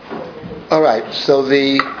All right, so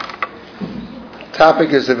the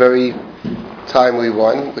topic is a very timely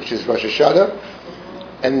one, which is Rosh Hashana,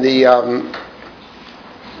 and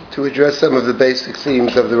to address some of the basic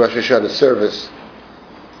themes of the Rosh Hashana service.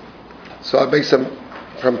 So I'll make some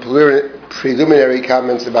preliminary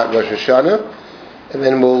comments about Rosh Hashana, and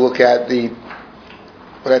then we'll look at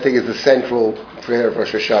what I think is the central prayer of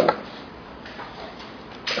Rosh Hashana.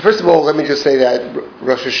 First of all, let me just say that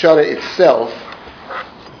Rosh Hashana itself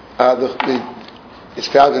it's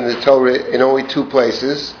found in the Torah in only two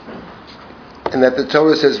places, and that the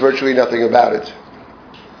Torah says virtually nothing about it.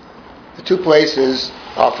 The two places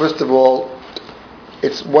are, first of all,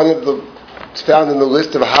 it's found in the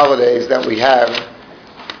list of holidays that we have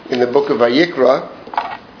in the book of Vayikra.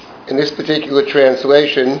 In this particular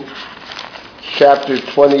translation, chapter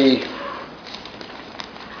 23,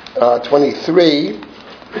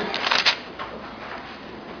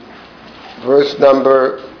 verse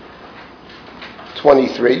number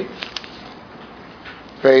 23.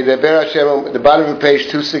 The bottom of page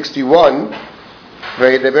 261.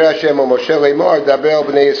 V'yidaber Hashem o Moshe leimar, daber el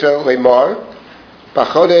bnei Yisrael leimar,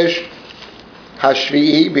 b'chodesh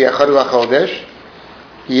hashvi'i b'yachad l'chodesh,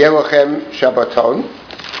 yeh lochem Shabbaton,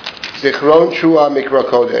 Zichron Shua mikra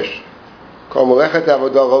kodesh, kol melechet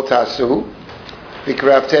avodah lo tasu,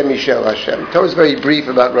 v'kraftem mishel Hashem. Torah is very brief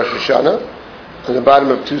about Rosh Hashana. On the bottom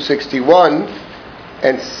of 261,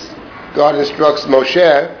 and God instructs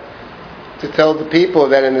Moshe to tell the people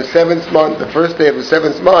that in the seventh month, the first day of the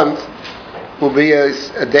seventh month, will be a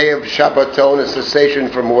day of Shabbaton, a cessation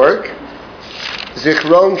from work.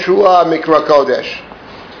 Zichron Shua Mikra Kodesh.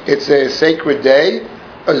 It's a sacred day,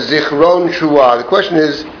 a Zichron Shua. The question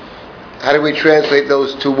is, how do we translate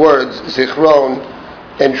those two words, Zichron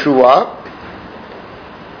and Shua?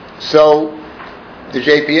 So, the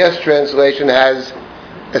JPS translation has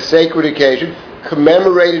a sacred occasion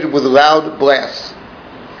commemorated with loud blasts.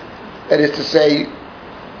 That is to say,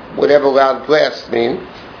 whatever loud blasts mean.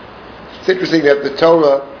 It's interesting that the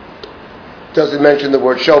Torah doesn't mention the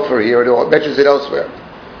word shofar here at all. It mentions it elsewhere.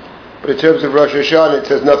 But in terms of Rosh Hashana, it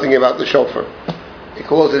says nothing about the shofar. It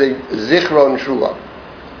calls it a Zichron Shua.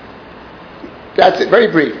 That's it, very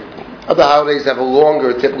brief. Other holidays have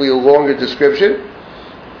typically a longer description.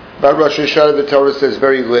 About Rosh Hashana, the Torah says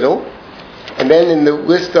very little. And then in the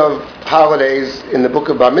list of holidays in the book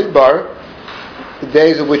of Bamidbar, the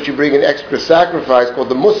days of which you bring an extra sacrifice called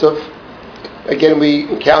the musaf, again we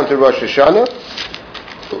encounter Rosh Hashana,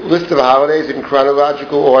 list of holidays in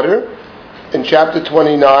chronological order. In chapter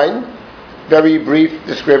 29, very brief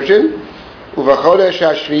description. Uvachodesh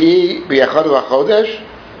hashvi'i b'yachad l'chodesh,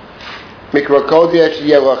 mikra kodesh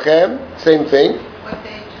yeh lochem, same thing. What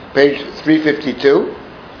page? Page 352.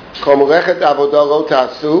 Kol melechet avodah lo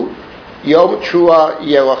tasu, Yom Trua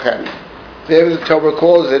Yelachem. There the Torah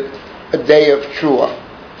calls it a day of Trua.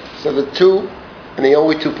 So the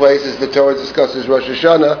only two places the Torah discusses Rosh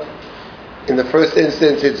Hashana, in the first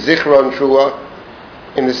instance it's Zichron Trua,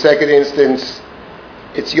 in the second instance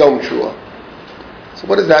it's Yom Trua. So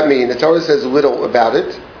what does that mean? The Torah says little about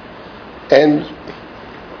it, and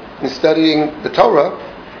in studying the Torah,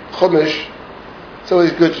 Chumash, it's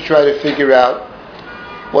always good to try to figure out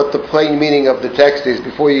what the plain meaning of the text is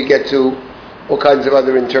before you get to all kinds of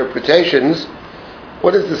other interpretations.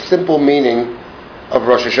 What is the simple meaning of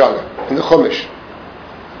Rosh Hashana in the Chumash?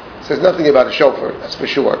 It says nothing about a shofar, that's for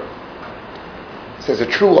sure. It says a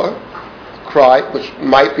trua, cry, which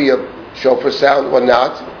might be a shofar sound or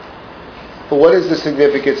not. But what is the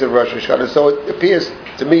significance of Rosh Hashana? So it appears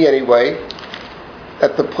to me anyway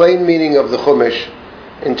that the plain meaning of the Chumash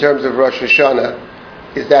in terms of Rosh Hashana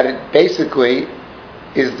is that it basically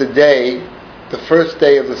is the first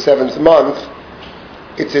day of the seventh month.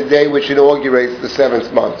 It's a day which inaugurates the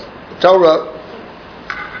seventh month. The Torah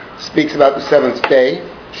speaks about the seventh day,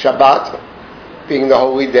 Shabbat, being the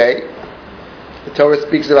holy day. The Torah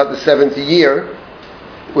speaks about the seventh year,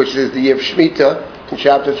 which is the year of Shemitah, in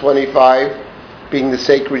chapter 25, being the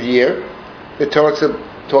sacred year. The Torah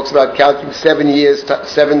talks about counting 7 years,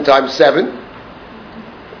 7 times 7,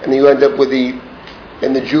 and you end up with in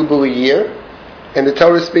the Jubilee year. And the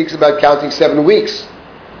Torah speaks about counting 7 weeks.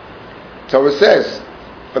 The Torah says,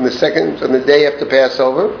 from the day after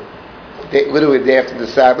Passover, literally the day after the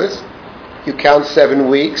Sabbath, you count 7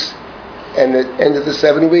 weeks, and at the end of the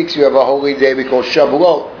 7 weeks you have a holy day we call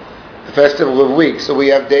Shavuot, the festival of weeks. So we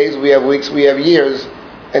have days, we have weeks, we have years,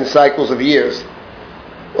 and cycles of years.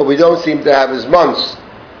 What we don't seem to have is months.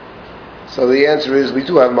 So the answer is we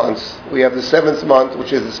do have months. We have the 7th month,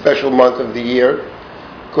 which is the special month of the year,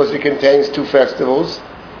 because it contains 2 festivals,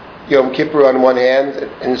 Yom Kippur on one hand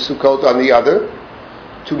and Sukkot on the other,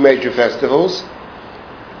 2 major festivals.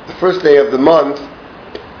 the first day of the month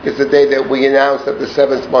is the day that we announce that the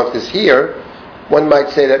seventh month is here, one might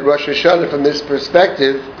say that Rosh Hashana, from this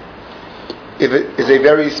perspective, is a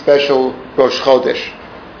very special Rosh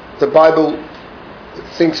Chodesh. The Bible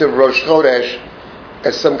thinks of Rosh Chodesh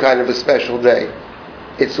as some kind of a special day.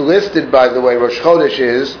 It's listed, by the way, Rosh Chodesh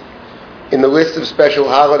is, in the list of special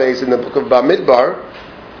holidays in the book of Bamidbar,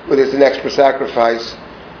 where there's an extra sacrifice,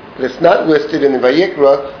 but it's not listed in the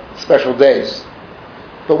Vayikra, special days.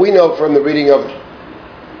 But we know from the reading of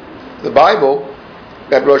the Bible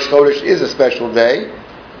that Rosh Chodesh is a special day.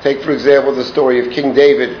 Take, for example, the story of King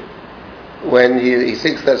David, when he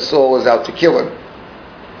thinks that Saul is out to kill him.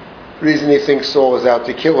 The reason he thinks Saul is out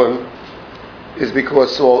to kill him is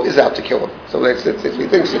because Saul is out to kill him. So that's he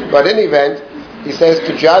thinks it. But in any event, he says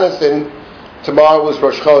to Jonathan, tomorrow was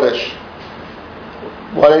Rosh Chodesh.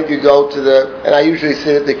 Why don't you go to and I usually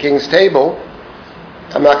sit at the king's table.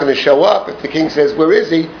 I'm not going to show up. If the king says, where is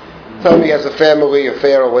he? Tell him he has a family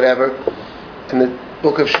affair or whatever. And the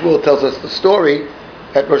book of Shmuel tells us the story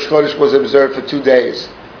that Rosh Chodesh was observed for 2 days.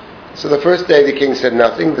 So the first day the king said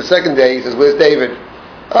nothing. The second day he says, where's David?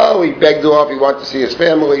 Oh, he begged off. He wanted to see his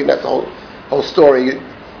family. And that's the whole story.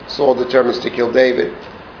 Saul determines to kill David.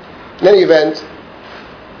 In any event,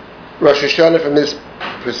 Rosh Hashana from this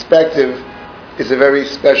perspective is a very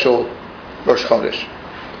special Rosh Chodesh.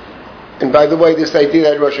 And by the way, this idea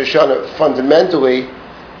that Rosh Hashana fundamentally,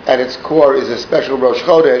 at its core, is a special Rosh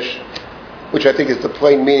Chodesh, which I think is the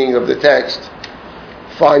plain meaning of the text,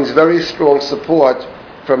 finds very strong support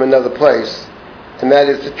from another place, and that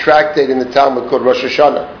is the tractate in the Talmud called Rosh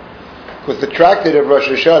Hashana. Because the tractate of Rosh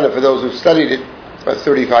Hashana, for those who've studied it, about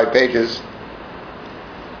 35 pages,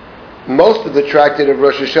 most of the tractate of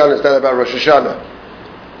Rosh Hashana is not about Rosh Hashana.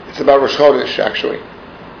 It's about Rosh Chodesh, actually.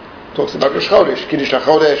 It talks about Rosh Chodesh, Kiddush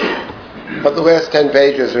HaChodesh, but the last 10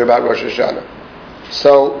 pages are about Rosh Hashana.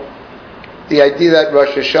 So, the idea that Rosh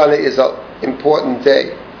Hashana is an important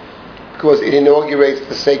day, because it inaugurates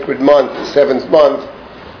the sacred month, the 7th month,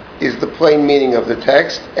 is the plain meaning of the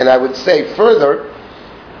text. And I would say further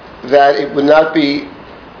that it would not be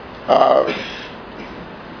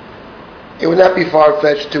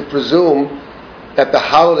far-fetched to presume that the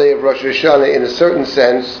holiday of Rosh Hashanah, in a certain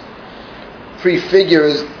sense,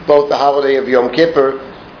 prefigures both the holiday of Yom Kippur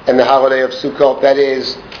and the holiday of Sukkot. That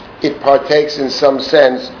is, it partakes in some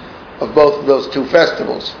sense of both of those two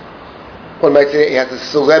festivals. One might say it has the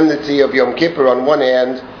solemnity of Yom Kippur on one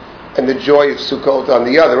hand and the joy of Sukkot on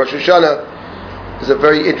the other. Rosh Hashanah is a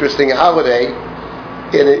very interesting holiday,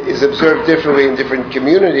 and it is observed differently in different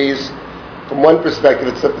communities. From one perspective,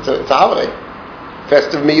 it's a holiday.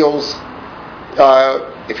 Festive meals.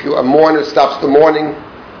 If a mourner stops the mourning.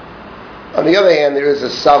 On the other hand, there is a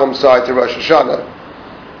solemn side to Rosh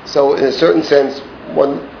Hashanah. So in a certain sense,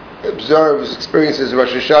 one experiences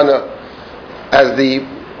Rosh Hashanah as the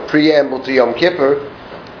preamble to Yom Kippur,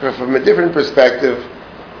 but from a different perspective,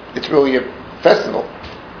 it's really a festival.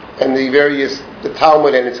 And the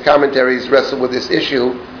Talmud and its commentaries wrestle with this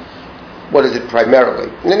issue. What is it primarily?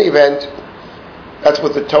 In any event, that's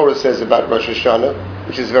what the Torah says about Rosh Hashanah,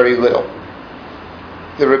 which is very little.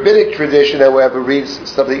 The rabbinic tradition, however, reads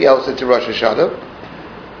something else into Rosh Hashanah.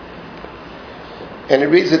 And it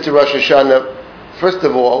reads into Rosh Hashanah, first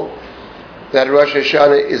of all, that Rosh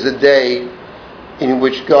Hashanah is a day in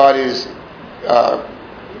which God is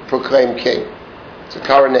proclaimed king. It's a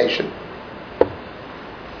coronation.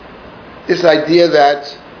 This idea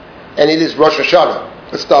that, and it is Rosh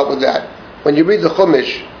Hashanah, let's start with that. When you read the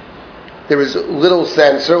Chumash, there is little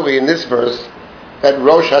sense, certainly in this verse, that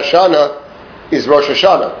Rosh Hashana is Rosh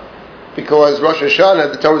Hashanah. Because Rosh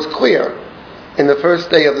Hashanah, the Torah is clear, in the first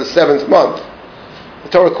day of the 7th month. The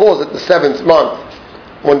Torah calls it the 7th month.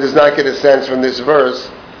 One does not get a sense from this verse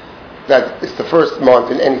that it's the first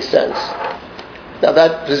month in any sense. Now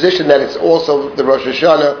that position that it's also the Rosh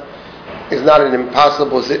Hashanah is not an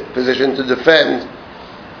impossible position to defend.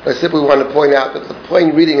 I simply want to point out that the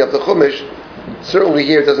plain reading of the Chumash certainly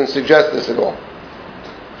here doesn't suggest this at all.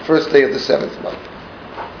 First day of the 7th month.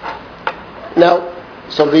 Now,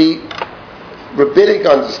 so the rabbinic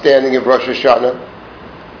understanding of Rosh Hashanah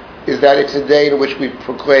is that it's a day in which we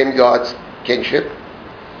proclaim God's kingship.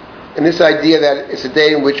 And this idea that it's a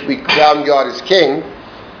day in which we crown God as king.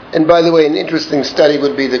 And by the way, an interesting study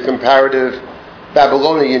would be the comparative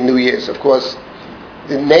Babylonian New Year's. Of course,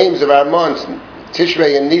 the names of our months,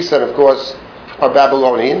 Tishrei and Nisan, of course, are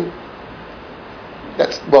Babylonian.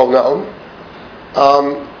 That's well known.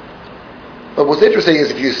 But what's interesting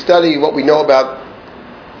is if you study what we know about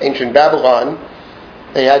ancient Babylon,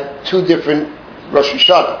 they had 2 different Rosh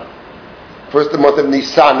Hashanah. First, the month of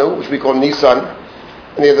Nisanu, which we call Nisan,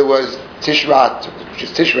 and the other was Tishrat, which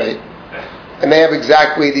is Tishrei, and they have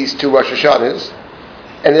exactly these two Rosh Hashanahs,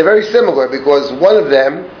 and they're very similar because one of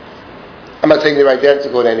them, I'm not saying they're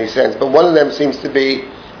identical in any sense, but one of them seems to be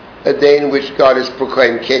a day in which God is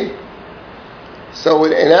proclaimed king. So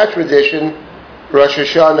in our tradition, Rosh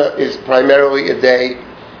Hashanah is primarily a day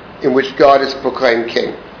in which God is proclaimed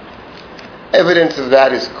king. Evidence of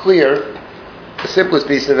that is clear. The simplest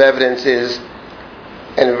piece of evidence is,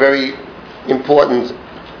 and a very important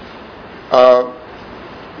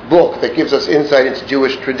book that gives us insight into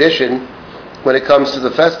Jewish tradition when it comes to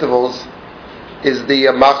the festivals, is the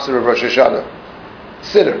Machzor of Rosh Hashanah,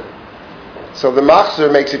 Siddur. So the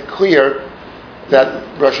Machzor makes it clear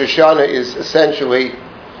that Rosh Hashanah is essentially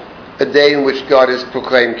a day in which God is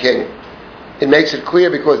proclaimed king. It makes it clear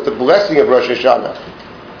because the blessing of Rosh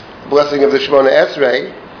Hashanah, the blessing of the Shemona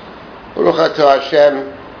Esrei, Baruch atah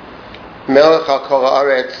Hashem, Melech HaKol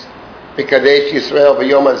Haaretz, B'Kadesh Yisrael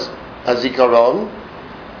V'Yom HaZikaron.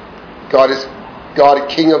 God is God,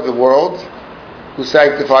 King of the world, who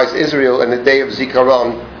sanctifies Israel in the day of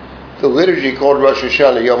Zikaron. The liturgy called Rosh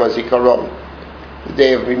Hashana Yom HaZikaron, the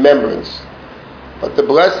day of remembrance. But the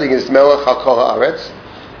blessing is Melech HaKol Haaretz,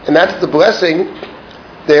 and that's the blessing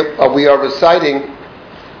that we are reciting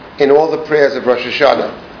in all the prayers of Rosh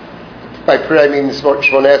Hashanah. By prayer I mean the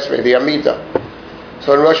Shemona Esrei, the Amidah.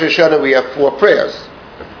 So in Rosh Hashanah we have 4 prayers.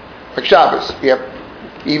 Like Shabbos, we have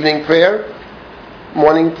evening prayer,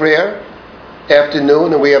 morning prayer,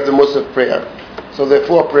 afternoon, and we have the musaf prayer. So there are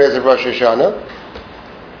 4 prayers of Rosh Hashanah.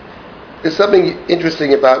 There's something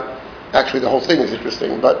interesting about, actually the whole thing is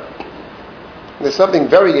interesting, but there's something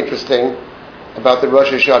very interesting about the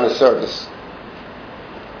Rosh Hashanah service.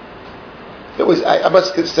 I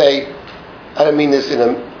must say, I don't mean this in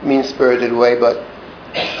a mean-spirited way, but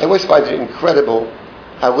I always find it incredible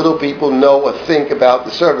how little people know or think about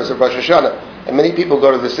the service of Rosh Hashanah. And many people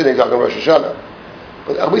go to the synagogue on Rosh Hashanah.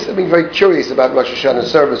 But always something very curious about Rosh Hashanah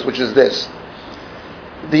service, which is this.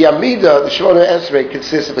 The Amidah, the Shemona Esrei,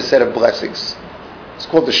 consists of a set of blessings. It's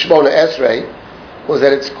called the Shemona Esrei, because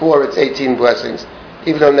at its core it's 18 blessings,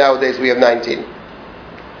 even though nowadays we have 19.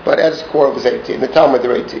 But at its core it was 18. The Talmud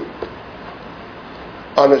are 18.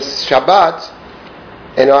 On the Shabbat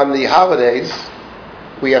and on the holidays,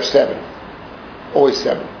 we have 7. Always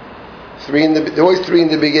 7. There are always 3 in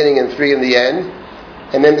the beginning and 3 in the end.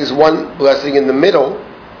 And then there's one blessing in the middle,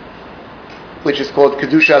 which is called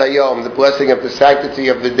Kedushat HaYom, the blessing of the sanctity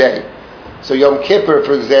of the day. So Yom Kippur,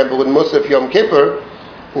 for example, in Musaf Yom Kippur,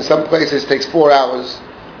 in some places takes 4 hours,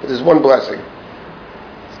 but there's one blessing.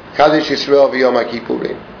 Kadesh Yisrael V'Yom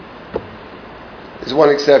HaKippurim. There's one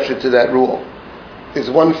exception to that rule. There's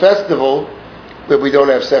one festival where we don't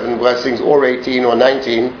have 7 blessings, or 18, or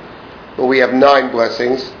 19, but we have 9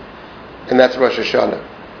 blessings, and that's Rosh Hashanah.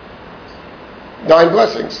 9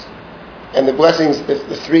 blessings. And the blessings,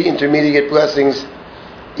 the 3 intermediate blessings,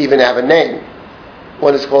 even have a name.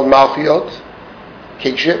 One is called Malchiot,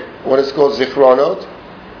 kingship. One is called Zichronot,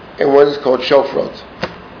 and one is called Shofrot.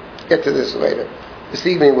 Get to this later. This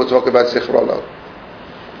evening we'll talk about Zichronot.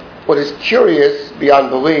 What is curious beyond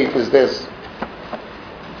belief is this.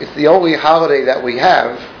 It's the only holiday that we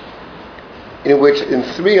have in which in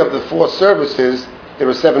 3 of the 4 services there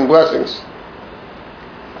are 7 blessings.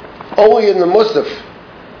 Only in the musaf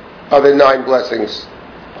are there 9 blessings.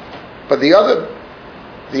 But the other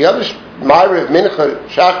Ma'ariv, Mincha,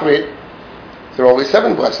 Shachrit, there are only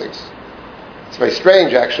 7 blessings. It's very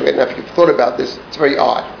strange, actually. And if you've thought about this, it's very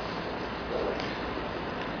odd.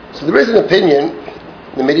 So there is an opinion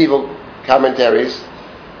in the medieval commentaries,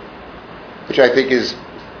 which I think is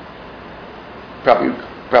probably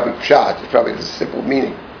pshat, it's probably the simple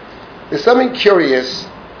meaning. There's something curious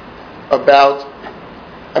about,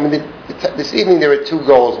 this evening there are 2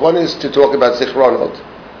 goals. One is to talk about Zichronot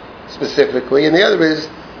specifically, and the other is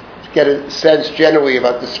to get a sense generally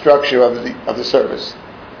about the structure of the service.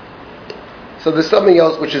 So there's something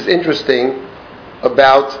else which is interesting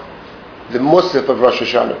about the musaf of Rosh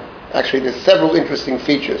Hashana. Actually, there's several interesting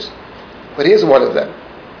features, but here's one of them.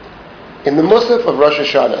 In the musaf of Rosh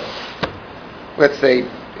Hashana, let's say,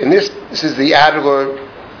 this is the Adler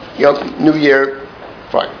New Year,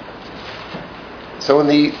 fine. So in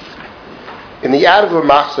the Adler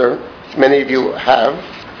Machzor, which many of you have,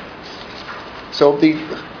 so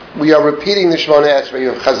we are repeating the Shemona Esrei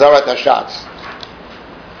of Chazarat Hashatz.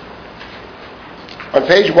 On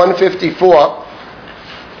page 154,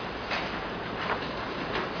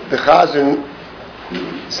 the Chazan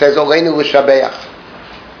says Oleinu l'shabeach,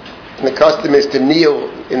 and the custom is to kneel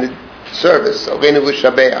in the service, Oleinu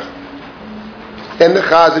l'shabeach. Then the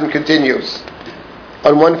Chazan continues.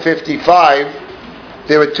 On 155,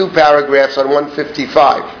 there are 2 paragraphs on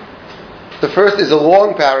 155. The first is a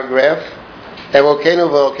long paragraph. Elokeinu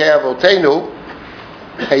v'Elokei Avotenu,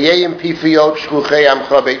 Hayeyim Pifiyot Shluchei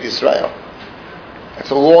Amcha Beit Yisrael. It's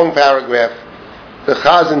a long paragraph. The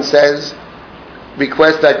Chazan says,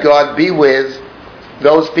 request that God be with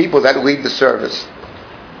those people that lead the service.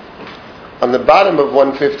 On the bottom of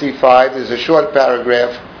 155, there's a short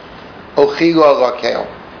paragraph, Ochigo Alakel.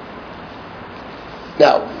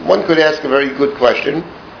 Now, one could ask a very good question.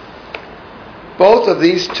 Both of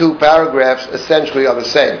these two paragraphs essentially are the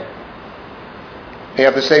same. They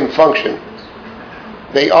have the same function.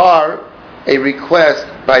 They are a request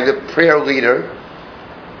by the prayer leader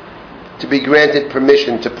to be granted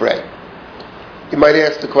permission to pray. You might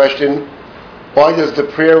ask the question, why does the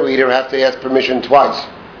prayer leader have to ask permission twice?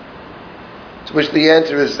 To which the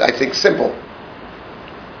answer is, I think, simple.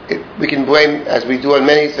 We can blame, as we do on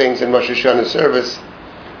many things in Rosh Hashana service,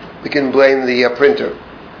 we can blame the printer.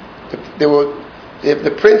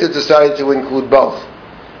 The printer decided to include both.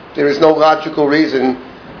 There is no logical reason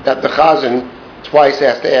that the Chazan twice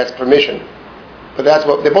has to ask permission. But that's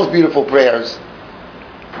what, they're both beautiful prayers.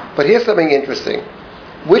 But here's something interesting.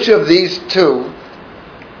 Which of these two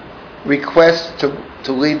requests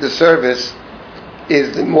to lead the service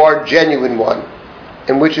is the more genuine one,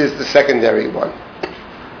 and which is the secondary one?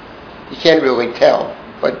 You can't really tell,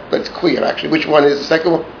 but it's clear actually. Which one is the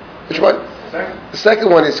second one? Which one? The second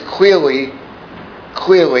one is clearly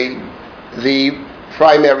the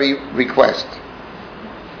primary request.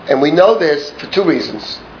 And we know this for two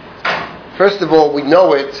reasons. First of all, we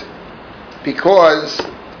know it because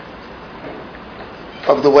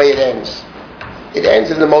of the way it ends. It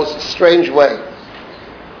ends in the most strange way.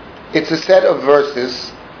 It's a set of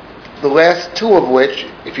verses, the last two of which,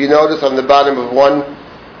 if you notice on the bottom of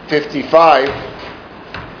 155,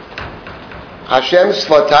 Hashem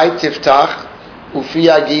Svatai Tiftach Ufi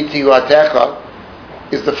Agiti Latecha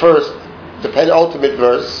is the first, the penultimate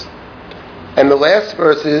verse, and the last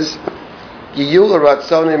verse is Yiyula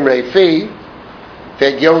Ratzonim Reifi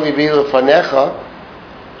Ve'Gyom Libi Lefanecha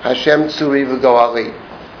Hashem Tzuri V'Goali.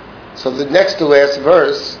 So the next to last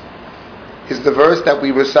verse is the verse that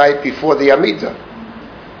we recite before the Amidah,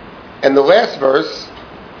 and the last verse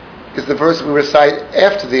is the verse we recite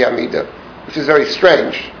after the Amidah, which is very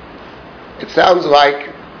strange. It sounds like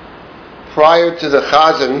prior to the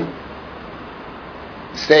Chazan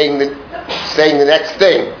saying the next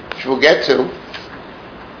thing, which we'll get to,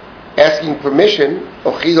 asking permission,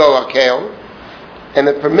 Ochigo Akel, and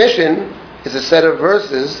the permission is a set of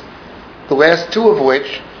verses, the last two of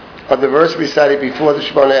which are the verse recited before the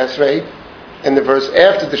Shemona Esrei and the verse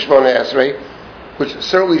after the Shemona Esrei, which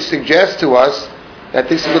certainly suggests to us that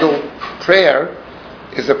this little prayer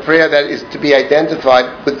is a prayer that is to be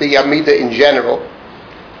identified with the Amidah in general.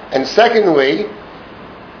 And secondly,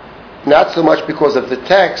 not so much because of the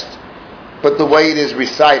text, but the way it is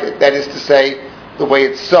recited, that is to say, the way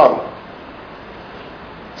it's sung.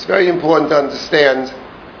 It's very important to understand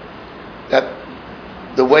that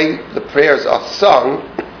the way the prayers are sung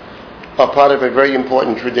are part of a very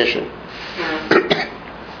important tradition.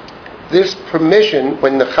 This permission,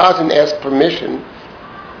 when the Chazan asks permission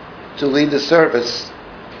to lead the service,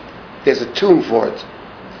 there's a tune for it.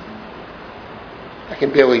 I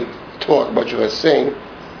can barely talk, much of us sing.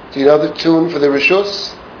 Do you know the tune for the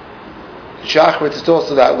Rishus? In Shachrit, it's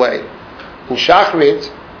also that way. In Shachrit,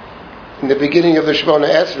 in the beginning of the Shemona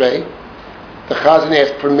Esrei, the Chazan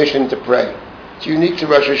asks permission to pray. It's unique to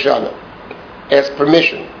Rosh Hashana. Ask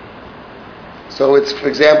permission. So it's, for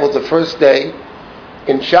example, the first day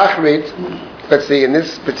in Shachrit, let's see, in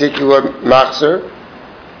this particular Machzor,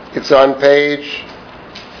 it's on page,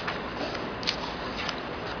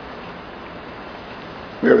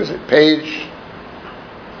 where is it? Page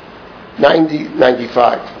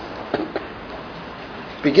 95.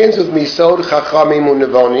 Begins with Misod Chachamim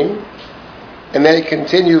Unevonim, and then it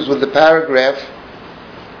continues with the paragraph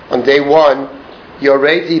on day 1,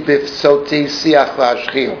 Yoreti Bifsoti Siach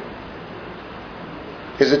Lashchil.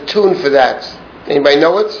 There's a tune for that. Anybody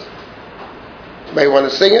know it? Anybody want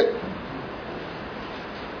to sing it?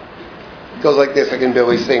 It goes like this. I can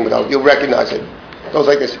barely sing, but you'll recognize it. It goes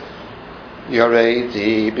like this.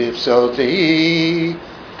 Yoreti Bifsoti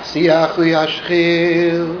Siach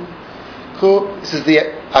Lashchil. This is the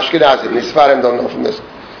Ashkenazim. The Sfarim don't know from this.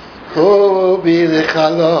 Hu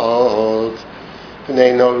bilichalot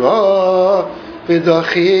b'nei nora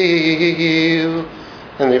b'dachil.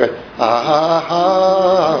 And they write,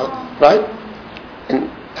 right? And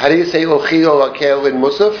how do you say Ochi Olakel in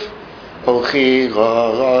musaf? Ochi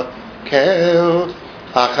Olakel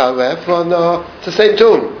Achalefana. It's the same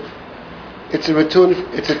tune. It's a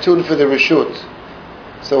tune for the Rishut.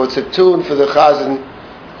 So it's a tune for the Chazan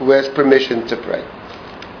who asks permission to pray.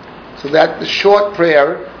 So that the short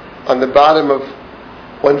prayer on the bottom of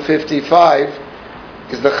 155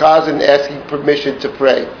 is the Chazan asking permission to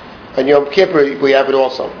pray. On Yom Kippur we have it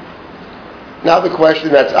also. Now the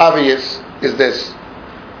question that's obvious is this.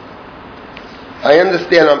 I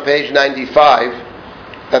understand on page 95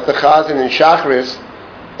 that the Chazan in Shacharis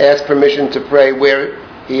asked permission to pray where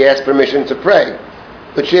he asked permission to pray,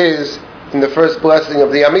 which is in the first blessing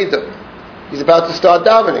of the Amidah. He's about to start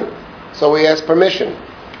davening, so he asked permission.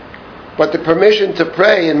 But the permission to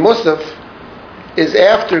pray in musaf is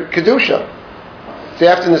after Kedusha. It's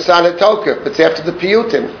after Nisan HaTokef. It's after the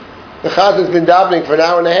Piyutim. The Chazan's been davening for an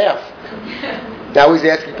hour and a half. Now he's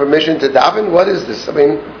asking permission to daven? What is this? I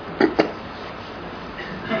mean,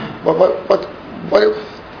 what?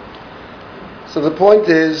 So the point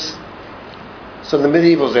is, so the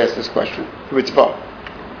medievals asked this question, the Ritva.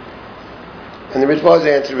 And the Ritva's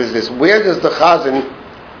answer is this: where does the Chazan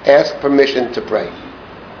ask permission to pray?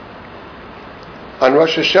 On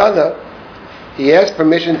Rosh Hashana, he asked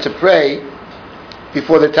permission to pray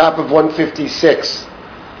before the top of 156.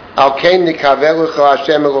 Al Kain Nikaver Lecha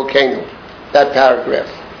Hashem Elokeinu. That paragraph.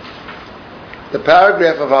 The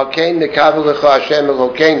paragraph of Al Kain Nikaver Lecha Hashem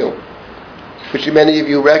Elokeinu, which many of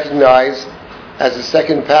you recognize as the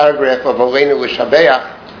second paragraph of Aleinu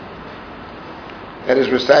L'Shabeach, that is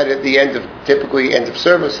recited at the end of, typically end of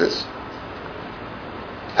services,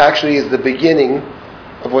 actually is the beginning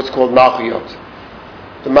of what's called Malchiyot.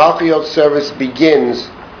 The Malchiyot service begins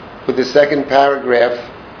with the second paragraph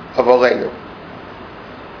of Aleinu.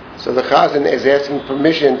 So the Chazan is asking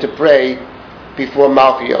permission to pray before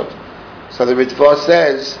Malchiyot. So the Ritva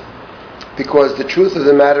says, because the truth of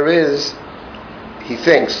the matter is, he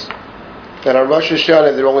thinks that on Rosh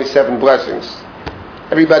Hashana there are only 7 blessings.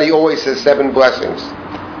 Everybody always says 7 blessings.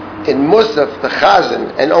 In Musaf, the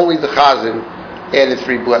Chazan, and only the Chazan, added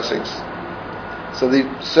 3 blessings. So the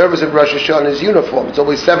service of Rosh Hashana is uniform. It's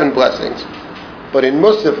only 7 blessings. But in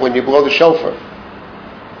Musaf, when you blow the shofar,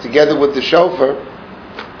 together with the shofar,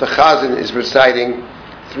 the Chazan is reciting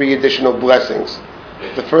 3 additional blessings.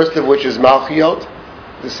 The first of which is Malchiyot,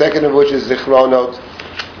 the second of which is Zichronot,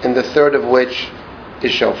 and the third of which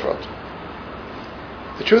is Shofrot.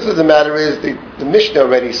 The truth of the matter is, the Mishnah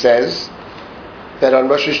already says that on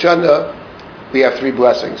Rosh Hashanah we have 3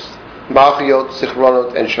 blessings: Malchiyot,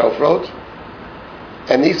 Zichronot, and Shofrot.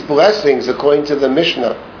 And these blessings, according to the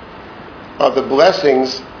Mishnah, are the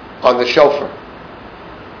blessings on the shofar.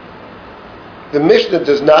 The Mishnah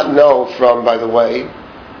does not know from, by the way,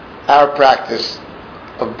 our practice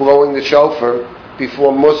of blowing the shofar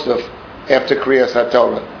before musaf after Kriyas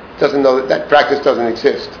HaTorah. It doesn't know that practice doesn't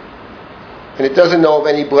exist. And it doesn't know of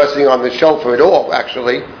any blessing on the shofar at all,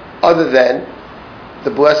 actually, other than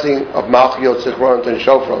the blessing of Malchiyot, Zichronot, and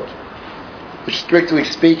Shofrot, which strictly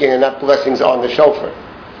speaking are not blessings on the shofar,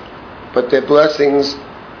 but they're blessings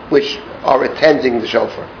which are attending the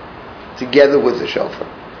shofar, together with the shofar.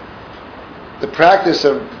 The practice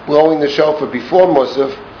of blowing the shofar before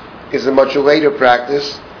musaf is a much later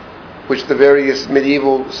practice, which the various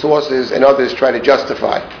medieval sources and others try to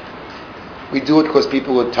justify. We do it because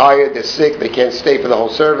people are tired, they're sick, they can't stay for the whole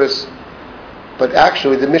service. But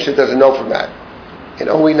actually, the Mishnah doesn't know from that. It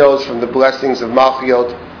only knows from the blessings of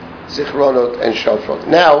Malchiyot, Zichronot, and Shofrot.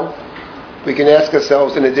 Now, we can ask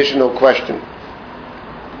ourselves an additional question.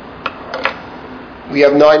 We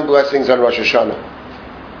have 9 blessings on Rosh Hashana.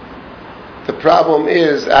 The problem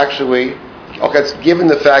is actually, given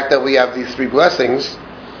the fact that we have these 3 blessings,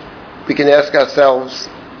 we can ask ourselves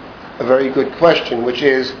a very good question, which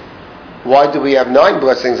is, why do we have 9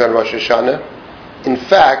 blessings on Rosh Hashana? In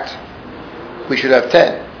fact, we should have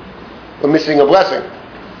 10. We're missing a blessing.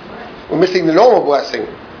 We're missing the normal blessing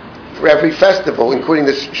for every festival, including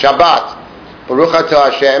the Shabbat. Baruch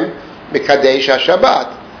atah Hashem Mekadesh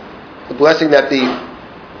HaShabbat. The blessing that the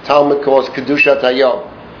Talmud calls Kedushat Hayom.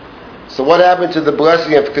 So what happened to the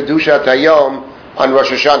blessing of Kedushat Hayom on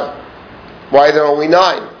Rosh Hashana? Why are there only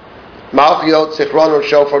 9? Malchiyot, Zichronot,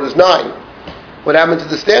 Shofar is 9. What happened to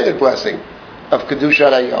the standard blessing of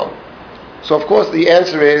Kedushat Hayom? So of course the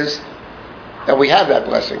answer is that we have that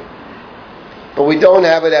blessing. But we don't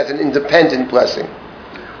have it as an independent blessing.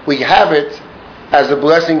 We have it as a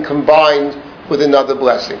blessing combined with another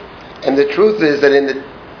blessing. And the truth is that in the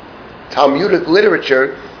Talmudic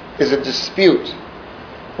literature is a dispute.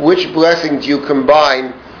 Which blessing do you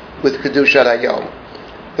combine with Kedushat Hayom?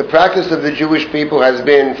 The practice of the Jewish people has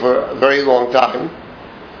been for a very long time,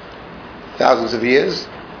 thousands of years,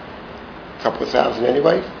 a couple of thousand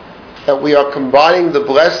anyway, that we are combining the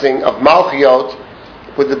blessing of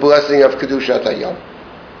Malchiyot with the blessing of Kedushat Hayom.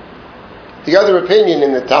 The other opinion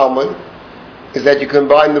in the Talmud is that you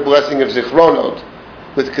combine the blessing of Zichronot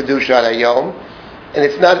with Kedushat Hayom, and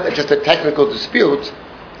it's not just a technical dispute.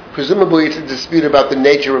 Presumably, it's a dispute about the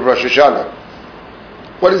nature of Rosh Hashana.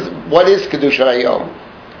 What is Kedushat Hayom?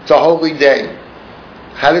 It's a holy day.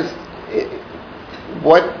 How is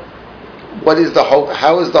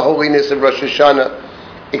the holiness of Rosh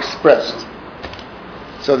Hashana expressed?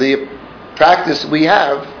 So the practice we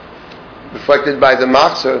have, reflected by the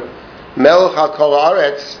Machzor, Melech HaKol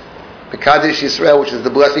Haaretz, Mekadesh Yisrael, which is the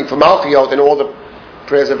blessing for Malchiot and all the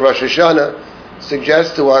prayers of Rosh Hashana,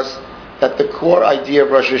 suggests to us that the core idea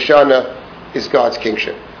of Rosh Hashana is God's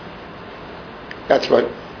kingship. That's what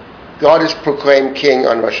God is proclaimed king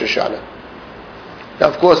on Rosh Hashana. Now,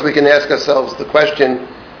 of course, we can ask ourselves the question,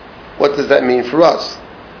 what does that mean for us?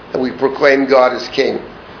 That we proclaim God as king.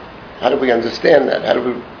 How do we understand that? How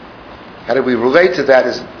do we relate to that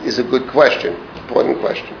is a good question, important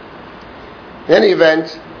question. In any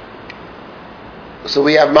event, so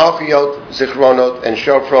we have Malchiot, Zichronot, and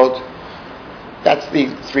Shofrot. That's the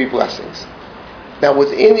three blessings. Now,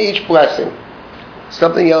 within each blessing,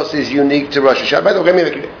 something else is unique to Rosh Hashana. By the way, let me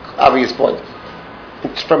make an obvious point.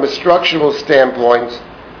 It's from a structural standpoint,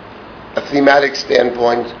 a thematic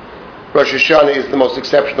standpoint, Rosh Hashana is the most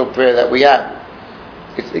exceptional prayer that we have.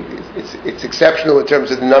 It's exceptional in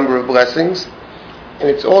terms of the number of blessings, and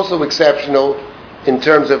it's also exceptional in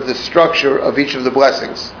terms of the structure of each of the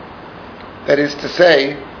blessings. That is to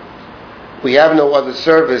say, we have no other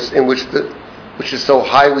service in which is so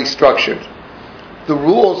highly structured. The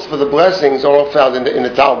rules for the blessings are all found in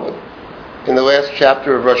the Talmud, in the last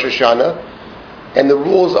chapter of Rosh Hashana, and the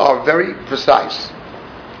rules are very precise.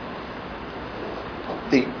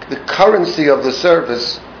 The currency of the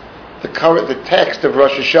service, the text of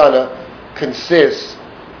Rosh Hashana consists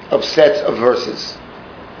of sets of verses.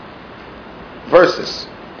 Verses.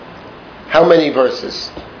 How many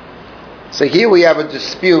verses? So here we have a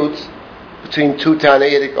dispute between two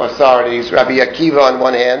Tannaitic authorities, Rabbi Akiva on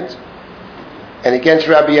one hand, and against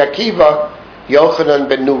Rabbi Akiva, Yochanan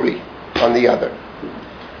ben Nuri on the other.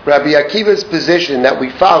 Rabbi Akiva's position that we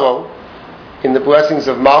follow in the blessings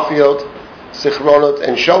of Malchiot, Zichronot,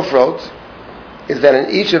 and Shofrot is that in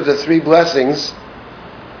each of the three blessings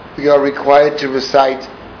we are required to recite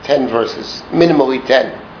 10 verses, minimally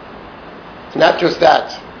 10. Not just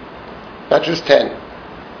that, not just 10.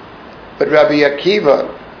 But Rabbi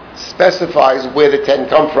Akiva specifies where the 10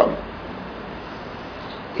 come from.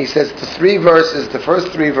 He says the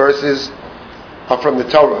first three verses are from the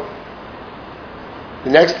Torah. The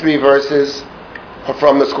next three verses are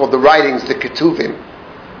from what's called the writings, the Ketuvim.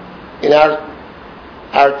 In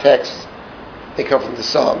our text, they come from the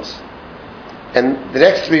Psalms. And the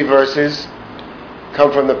next three verses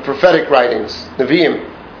come from the prophetic writings, Nevi'im.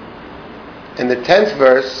 And the 10th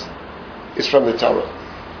verse is from the Torah.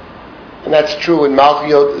 And that's true in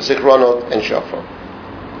Malchiot, Zichronot, and Shofar.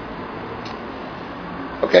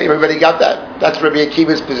 Okay, everybody got that? That's Rabbi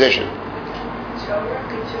Akiva's position.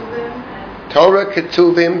 Torah,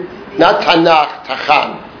 Ketuvim, not Tanakh,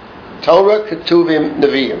 Tachan. Torah, Ketuvim,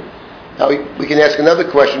 Nevi'im. Now we can ask another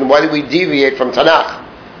question, why do we deviate from Tanakh?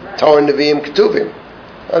 Right. Torah, Nevi'im, Ketuvim.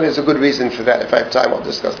 Well, there's a good reason for that. If I have time, I'll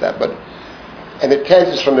discuss that. And the 10th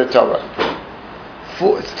is from the Torah.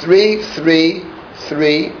 3, 3,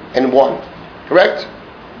 3, and 1. Correct?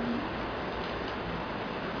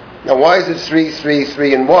 Now why is it 3, 3,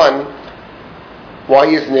 3, and 1? Why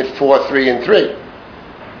isn't it 4, 3, and 3?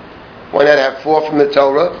 Why not have 4 from the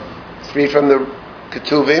Torah, 3 from the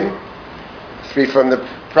Ketuvim, 3 from the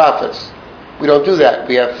prophets? We don't do that.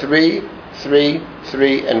 We have 3, 3,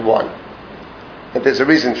 3, and 1. And there's a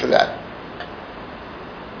reason for that.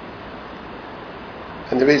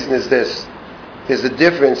 And the reason is this. There's a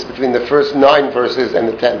difference between the first 9 verses and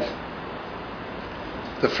the 10th.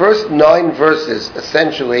 The first 9 verses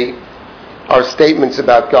essentially are statements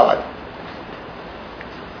about God.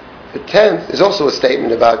 The 10th is also a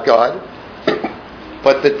statement about God,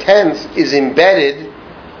 but the 10th is embedded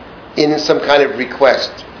in some kind of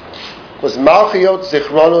request. Because Malchiot,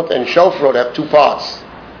 Zichronot, and Shofrot have 2 parts,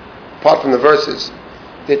 apart from the verses.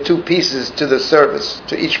 They're 2 pieces to the service,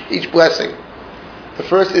 to each blessing. The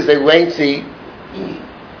first is a lengthy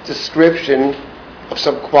description of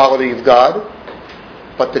some quality of God,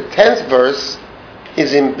 but the 10th verse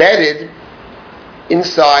is embedded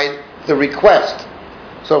inside the request.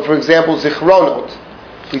 So, for example, Zichronot.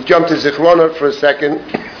 We jump to Zichronot for a second.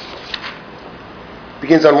 It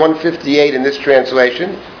begins on 158 in this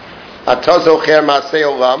translation. Ata zocher ma'aseh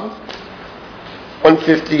olam.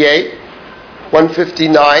 158,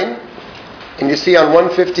 159, and you see on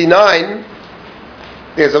 159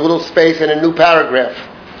 there's a little space and a new paragraph.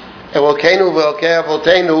 Elokeinu v'elokei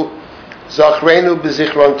avotenu Zachrenu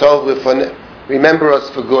b'zichron tov lefane, remember us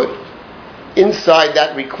for good. Inside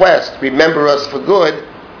that request, remember us for good,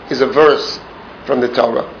 is a verse from the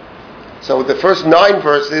Torah. So the first 9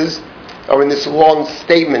 verses are in this long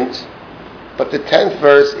statement, but the 10th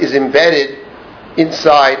verse is embedded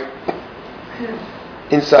inside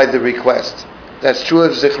the request. That's true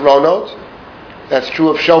of Zichronot. That's true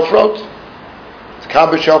of Shofrot.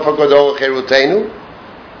 Kabel Shofar Gadol Cherutenu.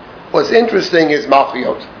 What's interesting is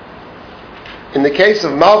Malchiot. In the case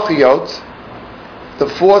of Malchiot, the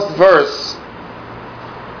 4th verse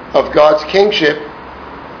of God's kingship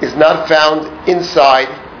is not found inside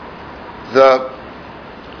the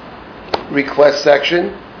request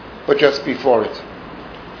section, but just before it.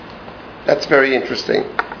 That's very interesting.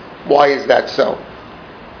 Why is that so?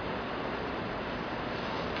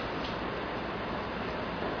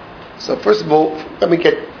 So first of all,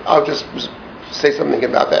 I'll just say something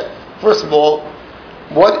about that. First of all,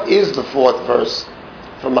 what is the 4th verse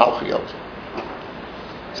from Malchiot?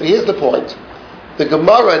 So here's the point. The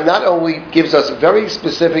Gemara not only gives us very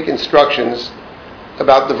specific instructions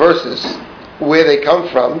about the verses, where they come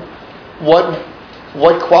from,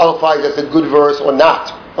 what qualifies as a good verse or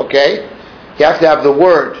not, okay? You have to have the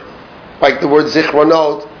word, like the word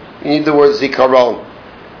Zichronot, you need the word Zikaron.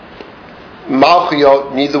 Malchiot,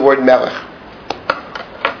 you need the word Melech.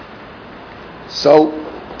 So,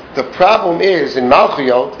 the problem is, in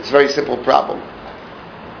Malchiot, it's a very simple problem.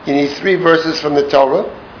 You need 3 verses from the Torah,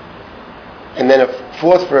 and then a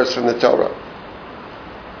 4th verse from the Torah.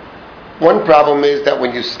 One problem is that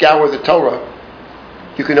when you scour the Torah,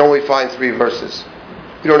 you can only find 3 verses.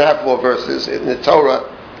 You don't have 4 verses in the Torah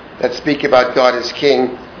that speak about God as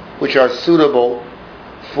King, which are suitable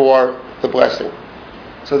for the blessing.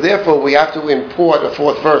 So therefore, we have to import a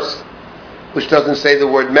 4th verse, which doesn't say the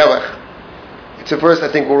word Melech. It's a verse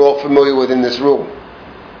I think we're all familiar with in this room,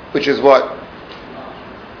 which is what?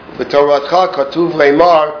 V'toratcha katuv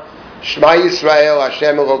leimar Shema Yisrael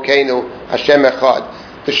Hashem Elokeinu Hashem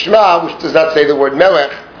Echad. The Shema, which does not say the word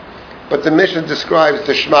Melech, but the Mishnah describes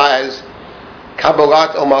the Shema as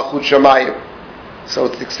Kabbalat o Malchut Shamayim. So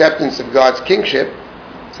it's the acceptance of God's kingship.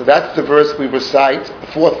 So that's the verse we recite, the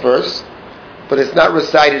 4th verse, but it's not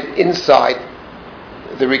recited inside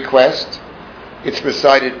the request. It's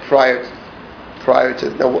recited prior to.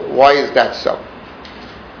 Now, why is that so?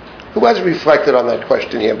 Who has reflected on that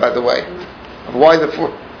question here, by the way? Of why the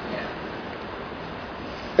 4th?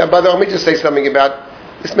 Now, by the way, let me just say something about,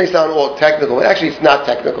 this may sound all technical, actually it's not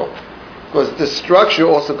technical, because the structure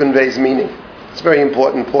also conveys meaning. It's a very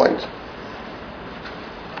important point.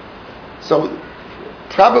 So,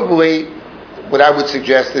 probably what I would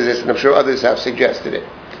suggest is this, and I'm sure others have suggested it.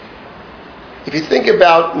 If you think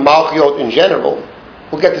about Malchiot in general,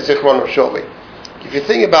 we'll get to Zichronot shortly. If you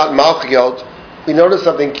think about Malchiot, we notice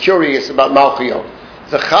something curious about Malchiot.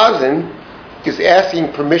 The Chazan is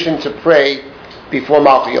asking permission to pray before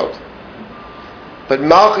Malchiot. But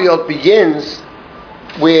Malchiot begins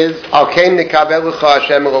with Alkein Nekabel Lecha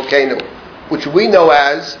Hashem Elokeinu, which we know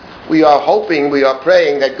as, we are hoping, we are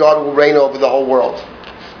praying that God will reign over the whole world.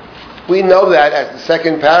 We know that as the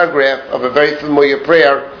second paragraph of a very familiar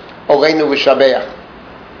prayer, Oleinu V'Shabeach.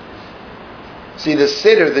 See, the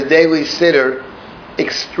Siddur, the daily Siddur,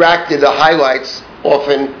 extracted the highlights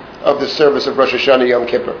often of the service of Rosh Hashana Yom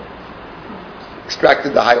Kippur.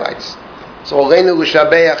 Extracted the highlights. So Oleinu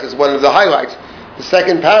V'Shabeach is one of the highlights. The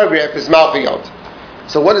second paragraph is Malchiot.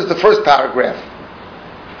 So what is the first paragraph?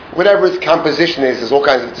 Whatever its composition is, there's all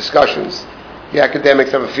kinds of discussions. The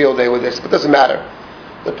academics have a field day with this, but it doesn't matter.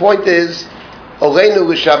 The point is, Oleinu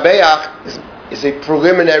V'Shabeach is a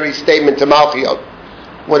preliminary statement to Malchiot.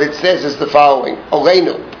 What it says is the following.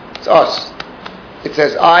 Oleinu, it's us. It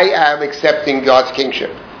says, I am accepting God's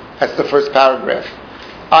kingship. That's the first paragraph.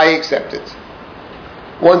 I accept it.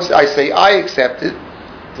 Once I say I accept it,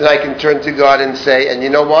 then I can turn to God and say, and you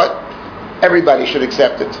know what? Everybody should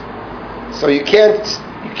accept it. So you can't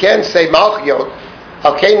say Malchiot,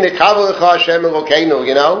 Alkein Nekabel Lecha Hashem Elokeinu,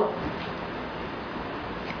 you know?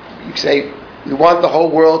 You say, we want the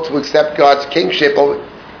whole world to accept God's kingship.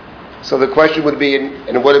 So the question would be,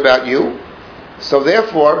 and what about you? So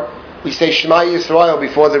therefore, we say Shema Yisrael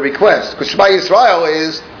before the request. Because Shema Yisrael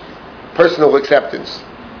is personal acceptance.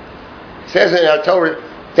 It says in our Torah,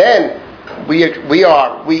 then we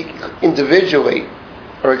individually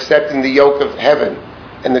are accepting the yoke of heaven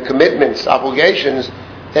and the commitments, obligations.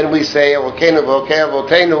 Then we say, Elokeinu v'Elokei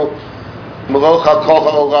Avotenu, Melocha kol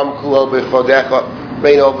ha'olam kulo b'chodecha,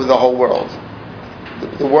 reign over the whole world.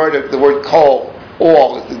 The word kol,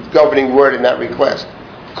 all, is the governing word in that request.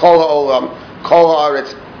 Kol ha'olam, kol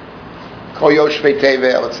ha'aretz, kol yoshvei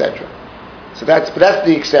tevel, etc. So that's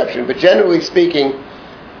the exception. But generally speaking,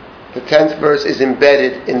 the 10th verse is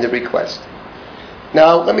embedded in the request.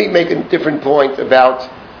 Now, let me make a different point about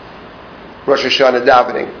Rosh Hashana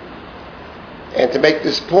davening. And to make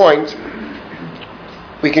this point,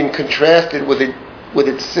 we can contrast it with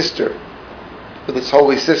its sister, with its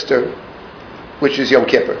holy sister, which is Yom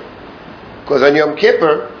Kippur. Because on Yom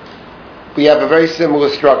Kippur, we have a very similar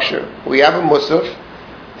structure. We have a musaf,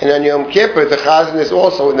 and on Yom Kippur, the Chazan is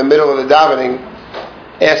also in the middle of the davening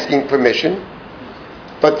asking permission.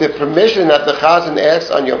 But the permission that the Chazan asks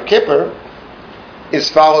on Yom Kippur is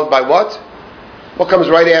followed by what? What comes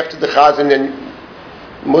right after the Chazan and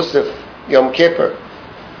musaf, Yom Kippur?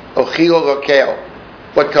 Ochil Rokel.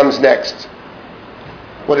 What comes next?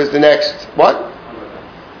 What is the next? What?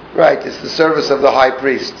 Right, it's the service of the high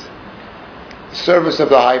priest. The service of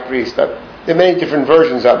the high priest. There are many different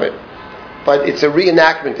versions of it, but it's a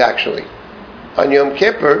reenactment actually. On Yom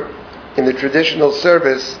Kippur, in the traditional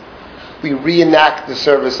service, we reenact the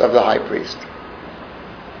service of the high priest.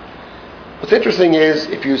 What's interesting is,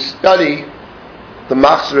 if you study the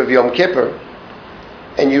Machzor of Yom Kippur,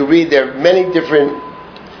 and you read, there are many different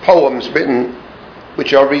poems written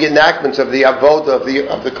which are reenactments of the avodah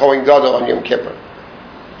of the Kohen Gadol on Yom Kippur.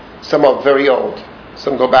 Some are very old.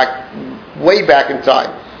 Some go back, way back in time,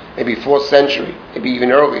 maybe 4th century, maybe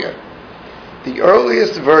even earlier. The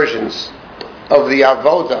earliest versions of the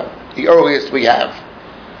avodah, the earliest we have,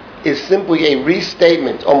 is simply a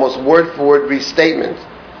restatement, almost word-for-word restatement,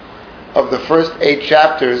 of the first 8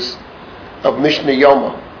 chapters of Mishnah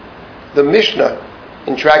Yoma. The Mishnah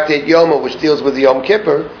in Tractate Yoma, which deals with Yom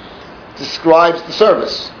Kippur, describes the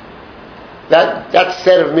service. That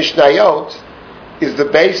set of Mishnayot is the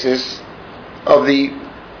basis of the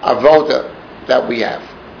avodah that we have.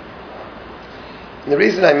 And the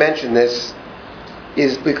reason I mention this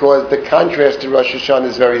is because the contrast to Rosh Hashana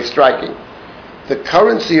is very striking. The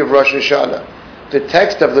currency of Rosh Hashana, the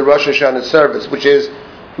text of the Rosh Hashana service, which is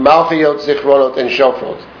Malchiyot, Zichronot, and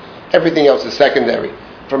Shofrot. Everything else is secondary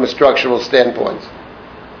from a structural standpoint.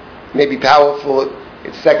 It may be powerful,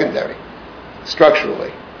 it's secondary,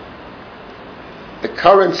 structurally. The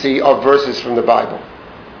currency of verses from the Bible.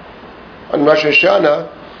 On Rosh Hashanah,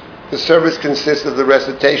 the service consists of the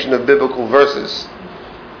recitation of biblical verses.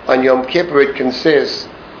 On Yom Kippur, it consists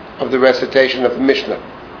of the recitation of the Mishnah.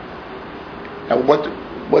 Now, what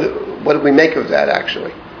do we make of that,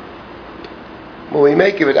 actually? What we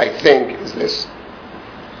make of it, I think, is this.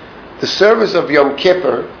 The service of Yom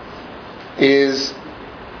Kippur is...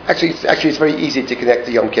 Actually, it's very easy to connect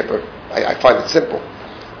to Yom Kippur. I find it simple.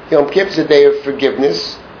 Yom Kippur is a day of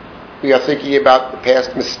forgiveness. We are thinking about the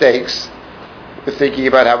past mistakes. We're thinking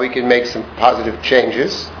about how we can make some positive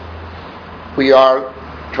changes. We are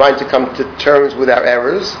trying to come to terms with our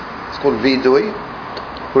errors. It's called vidui.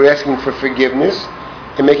 We're asking for forgiveness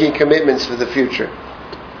and making commitments for the future.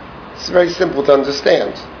 It's very simple to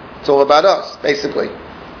understand. It's all about us, basically.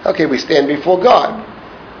 Okay, we stand before God,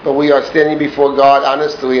 but we are standing before God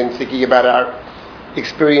honestly and thinking about our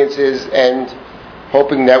experiences and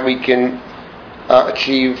hoping that we can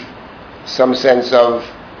achieve some sense of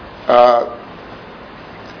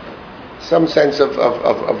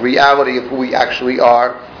reality of who we actually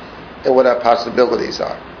are and what our possibilities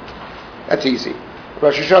are. That's easy.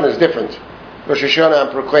 Rosh Hashana is different. Rosh Hashana,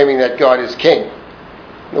 I'm proclaiming that God is King.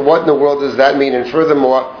 Now, what in the world does that mean? And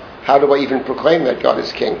furthermore, how do I even proclaim that God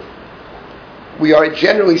is King? We are,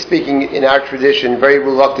 generally speaking, in our tradition, very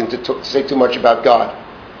reluctant to say too much about God.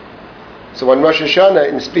 So on Rosh Hashana,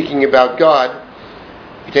 in speaking about God,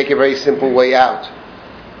 we take a very simple way out.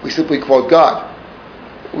 We simply quote God.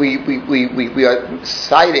 We are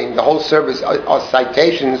citing, the whole service are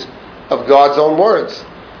citations of God's own words,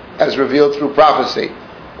 as revealed through prophecy,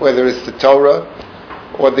 whether it's the Torah,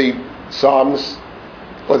 or the Psalms,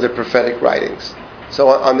 or the prophetic writings. So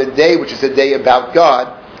on the day, which is a day about God,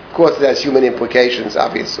 of course it has human implications,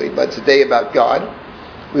 obviously, but it's a day about God.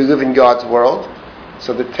 We live in God's world.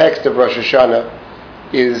 So the text of Rosh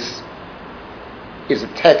Hashanah is a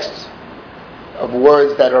text of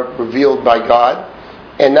words that are revealed by God.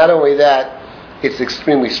 And not only that, it's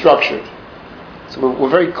extremely structured. So we're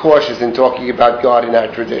very cautious in talking about God in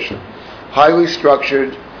our tradition. Highly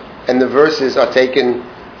structured, and the verses are taken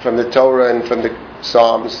from the Torah and from the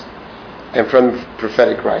Psalms and from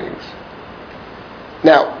prophetic writings.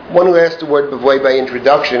 Now, one last word by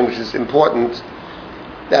introduction, which is important,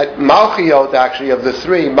 that Malchiyot, actually, of the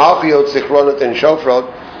three, Malchiyot, Zichronot, and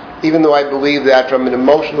Shofrot, even though I believe that from an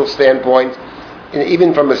emotional standpoint, and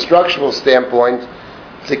even from a structural standpoint,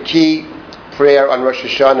 the key prayer on Rosh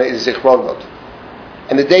Hashanah is Zichronot.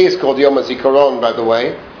 And the day is called Yom HaZikaron, by the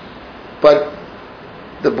way. But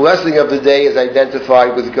the blessing of the day is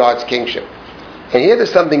identified with God's kingship. And here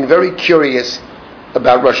there's something very curious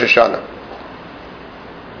about Rosh Hashana.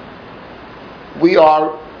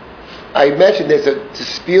 I mentioned there's a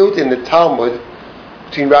dispute in the Talmud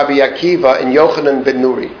between Rabbi Akiva and Yochanan ben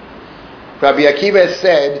Nuri. Rabbi Akiva has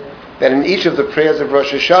said that in each of the prayers of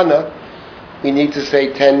Rosh Hashana, we need to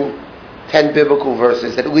say 10 biblical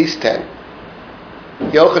verses, at least 10.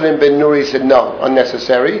 Yochanan ben Nuri said no,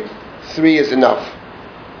 unnecessary. 3 is enough.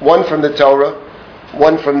 1 from the Torah,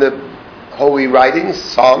 1 from the holy writings,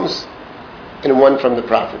 Psalms, and 1 from the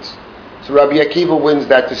prophets. So Rabbi Akiva wins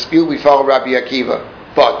that dispute. We follow Rabbi Akiva.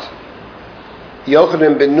 But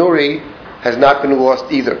Yochanan ben Nuri has not been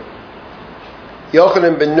lost either.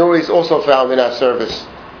 Yochanan ben Nuri is also found in our service.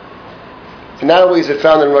 And not only is it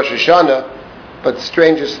found in Rosh Hashanah, but the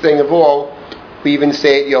strangest thing of all, we even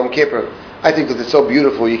say it Yom Kippur. I think because it's so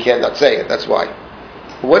beautiful you can't not say it, that's why.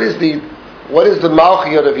 What is the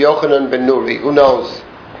Malchiyot of Yochanan ben Nuri? Who knows?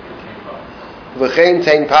 V'chein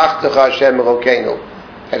tein pachtecha Hashem Elokeinu.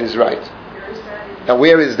 That is right. Now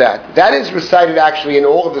where is that? That is recited actually in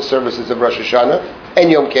all of the services of Rosh Hashanah and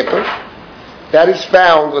Yom Kippur. That is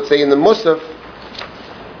found, let's say, in the musaf.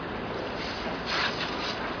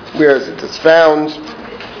 Where is it? It's found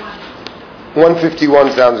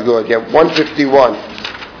 151 sounds good. Yeah, 151.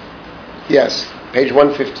 Yes, page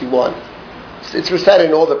 151. It's recited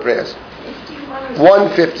in all the prayers.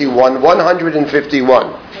 151.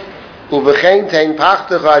 Uvechein tein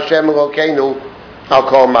pachtecha Hashem Elokeinu al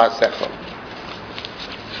kol ma'asecha.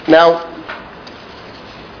 Now,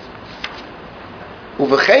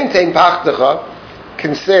 uvechein tein pachtecha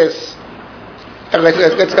consists.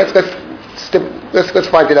 Let's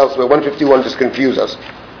find it elsewhere. 151 just confuse us.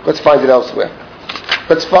 Let's find it elsewhere.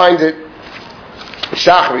 Let's find it in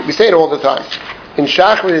Shachrit. We say it all the time. In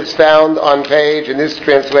Shachrit it's found on page, in this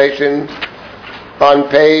translation, on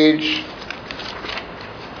page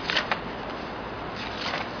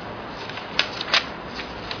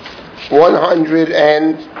 100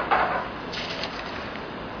 and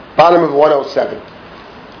bottom of 107.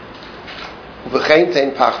 Uvechein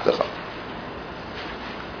tein pachtecha.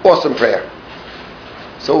 Awesome prayer.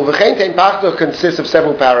 So Uvechein tein pachtecha consists of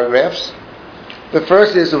several paragraphs. The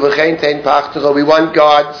first is Uvechein tein pachtecha. We want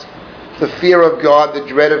the fear of God, the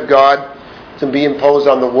dread of God, to be imposed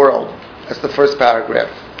on the world. That's the first paragraph.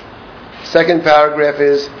 Second paragraph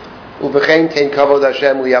is Uvechein tein kavod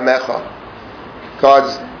Hashem liyamecha.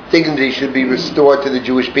 God's dignity should be restored to the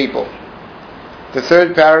Jewish people. The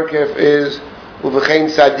third paragraph is Uvechein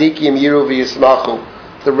tzadikim yiru v'yismachu.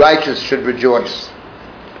 The righteous should rejoice.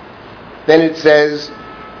 Then it says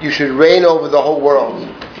you should reign over the whole world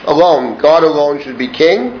alone. God alone should be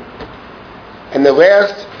king. And the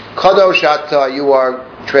last, kadosh atah, you are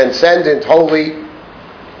transcendent, holy,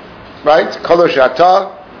 right? Kadosh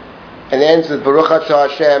atah, and ends with Baruch atah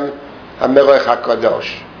Hashem HaMelech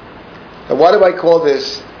HaKadosh. And why do I call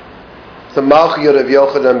this the Malchiyot of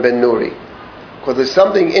Yochanan ben Nuri? Because there's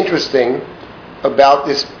something interesting about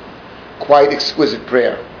this quite exquisite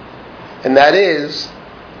prayer. And that is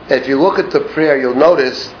that if you look at the prayer, you'll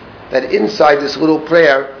notice that inside this little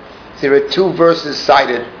prayer, there are 2 verses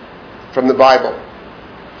cited from the Bible.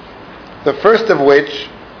 The first of which,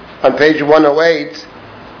 on page 108,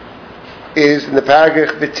 is in the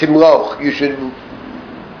paragraph V'timloch. You should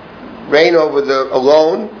reign over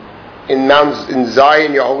alone in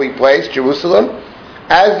Zion, your holy place, Jerusalem,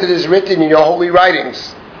 as it is written in your holy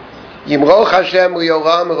writings. Yimroch Hashem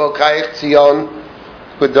li'olam elokayich Tzion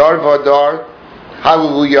v'dar v'dar.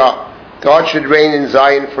 Hallelujah. God should reign in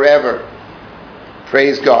Zion forever.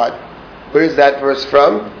 Praise God. Where is that verse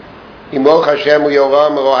from? Yimroch Hashem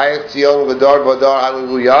li'olam elokayich Tzion v'dar v'dar.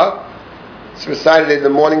 Hallelujah. It's recited in the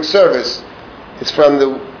morning service. It's from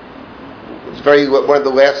one of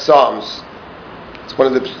the last Psalms. It's one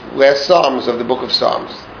of the last Psalms of the book of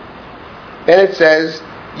Psalms. Then it says,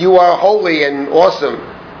 you are holy and awesome.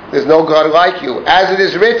 There's no God like you. As it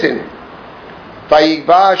is written,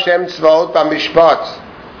 Vayigba Hashem tzvaot b'mishpat,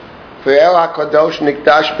 Ve'el HaKadosh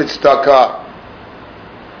nikdash b'tzedakah.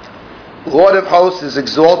 Lord of hosts is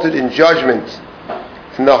exalted in judgment,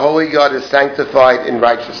 and the holy God is sanctified in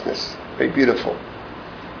righteousness. Very beautiful.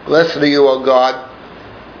 Blessed are you, O God,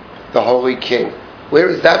 the Holy King. Where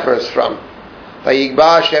is that verse from?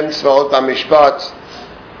 Vayigba Hashem tzvaot b'mishpat,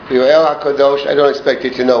 Ve'el HaKadosh. I don't expect you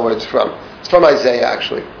to know where it's from. It's from Isaiah,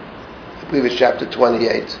 actually. I believe it's chapter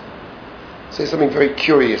 28. It says something very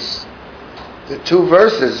curious. The 2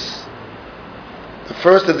 verses, the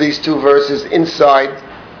first of these 2 verses inside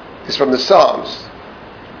is from the Psalms,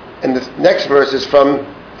 and the next verse is from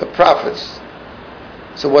the prophets.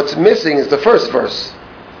 So what's missing is the first verse.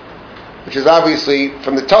 The which is obviously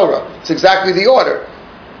from the Torah. It's exactly the order.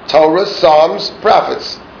 Torah, Psalms,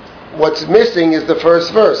 Prophets. What's missing is the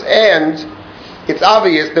first verse. And it's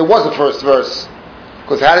obvious there was a first verse.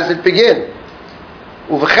 Because how does it begin?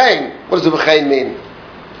 Uvechein. What does uvechein mean?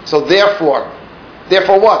 So therefore.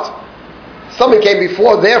 Therefore what? Something came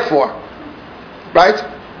before therefore. Right?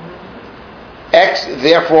 X,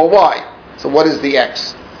 therefore Y. So what is the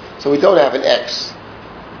X? So we don't have an X.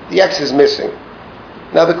 The X is missing.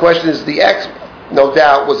 Now the question is, the X, no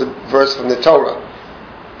doubt, was a verse from the Torah.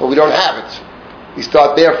 But we don't have it. We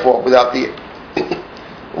start therefore without the...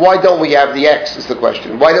 Why don't we have the X is the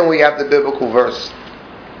question. Why don't we have the biblical verse?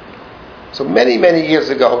 So many, many years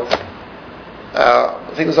ago, I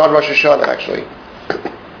think it was on Rosh Hashana actually,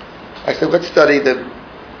 I said, let's study the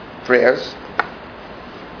prayers.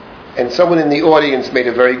 And someone in the audience made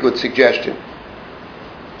a very good suggestion,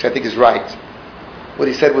 which I think is right. What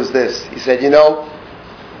he said was this. He said,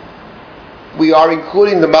 we are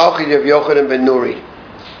including the Malchut of Yochanan ben Nuri,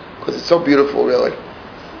 because it's so beautiful, really.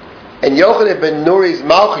 And Yochanan ben Nuri's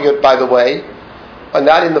Malchut, by the way, are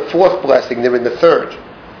not in the fourth blessing, they're in the third.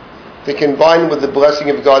 They combine with the blessing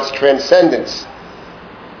of God's transcendence,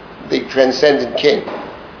 the transcendent king.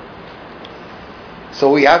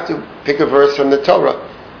 So we have to pick a verse from the Torah.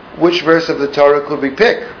 Which verse of the Torah could we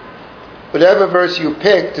pick? Whatever verse you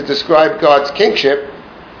pick to describe God's kingship,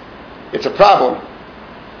 it's a problem.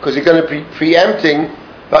 Because you're going to be preempting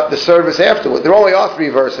the service afterward. There only are 3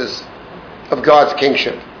 verses of God's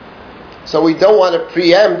kingship. So we don't want to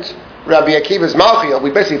preempt Rabbi Akiva's Malchiyah. We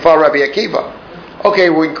basically follow Rabbi Akiva. Okay,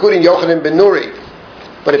 we're including Yochanan ben Nuri.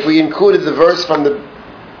 But if we included the verse from the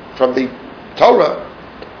Torah,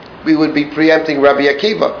 we would be preempting Rabbi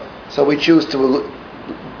Akiva. So we choose to...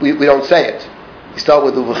 We don't say it. We start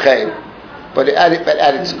with Uvechein. But at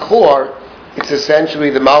its core, it's essentially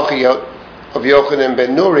the Malchiyot of Yochanan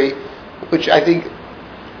ben Nuri,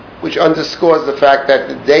 which underscores the fact that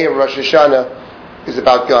the day of Rosh Hashana is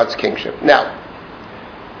about God's kingship. Now,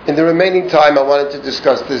 in the remaining time, I wanted to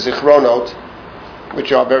discuss the Zichronot,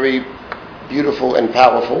 which are very beautiful and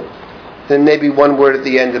powerful. Then maybe one word at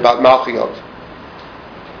the end about Malchiyot.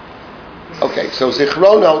 Okay, so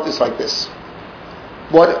Zichronot is like this.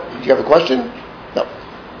 Do you have a question? No.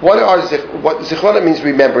 What Zichronot means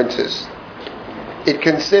remembrances. It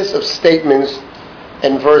consists of statements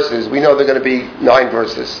and verses. We know there are going to be 9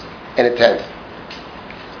 verses and a 10th.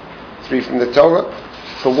 3 from the Torah.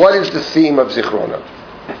 So what is the theme of Zichronot?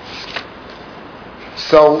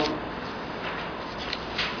 So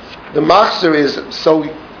the Machzor is so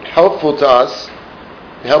helpful to us,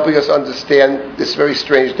 helping us understand this very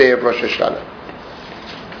strange day of Rosh Hashana.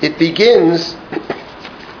 It begins...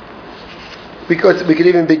 Because we could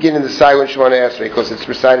even begin in the Silent Shemona Esrei, because it's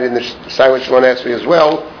recited in the Silent Shemona Esrei as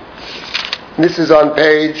well. And this is on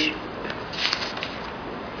page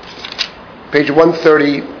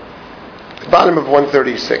 130, the bottom of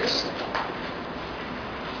 136.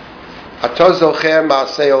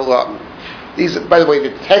 These, by the way,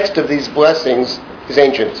 the text of these blessings is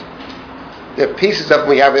ancient. There are pieces of them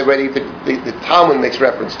we have already. The Talmud makes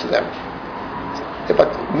reference to them. They're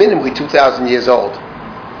about minimally 2,000 years old.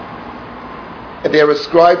 And they are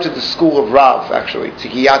ascribed to the school of Rav, actually, to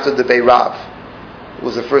Hiyata de Bei Rav, who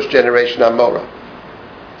was the first generation Amora.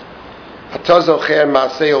 Hatazocher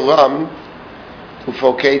Maasei Olam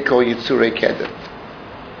Ufoked Kol Yitzurei Kedem.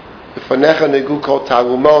 B'fanecha negu kol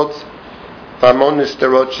tarumot v'amon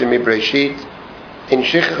nistarot shemi breshit in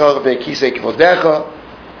shichachar v'kisei kvodecha.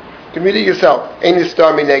 You can read it yourself. Ein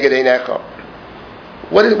nistar mineged einecha.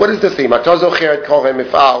 What is the theme? Hatazocher et kol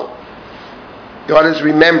ha'mifal. God is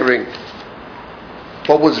remembering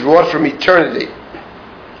what was wrought from eternity,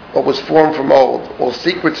 what was formed from old. All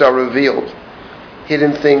secrets are revealed,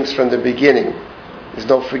 hidden things from the beginning. There's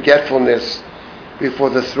no forgetfulness before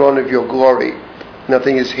the throne of your glory.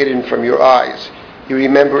 Nothing is hidden from your eyes. You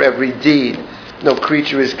remember every deed. No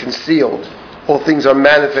creature is concealed. All things are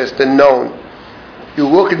manifest and known. You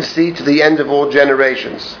look and see to the end of all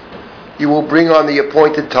generations. You will bring on the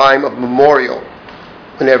appointed time of memorial,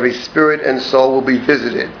 when every spirit and soul will be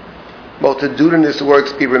visited. Multitudinous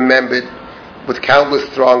works be remembered with countless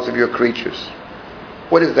throngs of your creatures.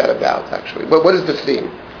 What is that about, actually? What is the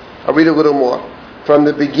theme? I'll read a little more. From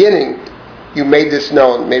the beginning, you made this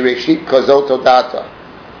known. Mereshit kozot odata.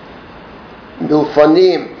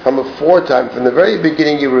 Milfanim, from aforetime, from the very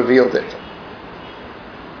beginning, you revealed it.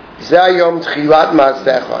 Zayom tchilat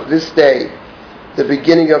maasecha. This day, the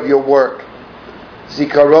beginning of your work.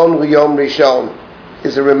 Zikaron liyom rishon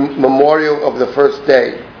is a memorial of the first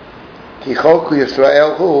day. Kichoku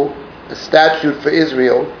Yisrael hu, a statute for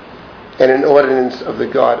Israel, and an ordinance of the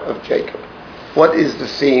God of Jacob. What is the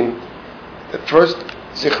theme the first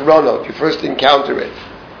Zichronot, you first encounter it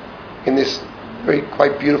in this very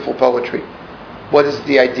quite beautiful poetry. What is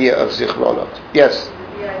the idea of Zichronot? Yes?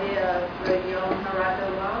 The idea of the Yom Harat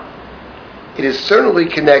Olam? It is certainly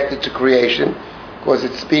connected to creation because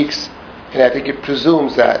it speaks, and I think it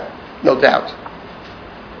presumes that, no doubt.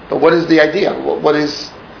 But what is the idea? What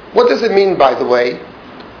does it mean, by the way?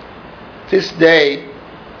 This day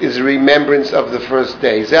is a remembrance of the first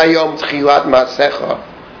day. Zayom Tchilat Masecha.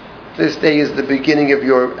 This day is the beginning of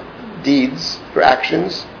your deeds, your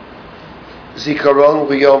actions. Zikaron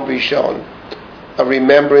Yom Rishon. A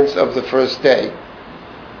remembrance of the first day.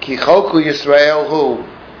 Ki Choku Yisrael Hu.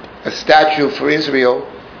 A statue for Israel.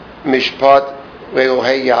 Mishpat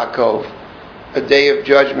Re'ohei Yaakov. A day of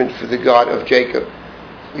judgment for the God of Jacob.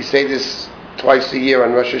 We say this twice a year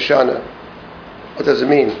on Rosh Hashana. What does it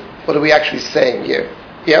mean? What are we actually saying here?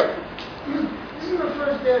 Yep. This is the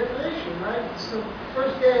first day of creation, right? It's the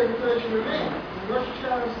first day of the creation of man. Rosh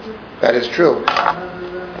Hashana is the That is true.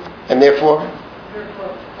 And therefore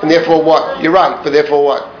what? You're right, but therefore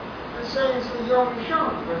what? It's saying it's the Yom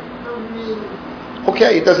Rishon, but it doesn't mean...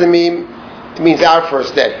 Okay, it doesn't mean, it means our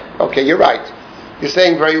first day. Okay, you're right. You're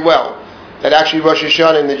saying very well that actually Rosh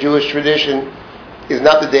Hashana in the Jewish tradition is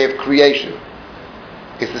not the day of creation.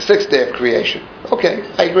 It's the sixth day of creation. Okay,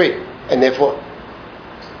 I agree. And therefore?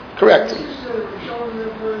 Correct.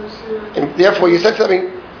 And therefore you said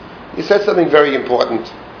something very important.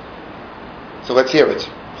 So let's hear it.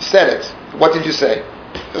 You said it. What did you say?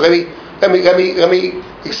 Let me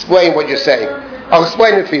explain what you're saying. I'll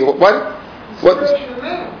explain it for you. What?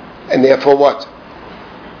 And therefore what?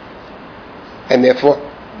 And therefore?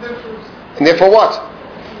 And therefore what?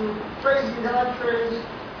 Praising God, praise.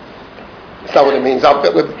 That's not what it means.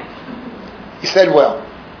 You said well.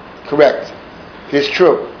 Correct. It is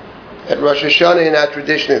true that Rosh Hashana in our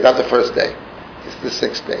tradition is not the first day. It's the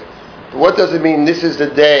sixth day. But what does it mean? This is the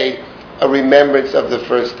day, a remembrance of the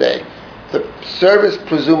first day. The service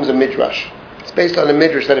presumes a midrash. It's based on a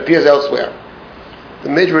midrash that appears elsewhere. The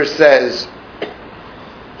midrash says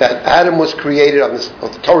that Adam was created on this,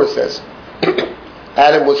 what the Torah says,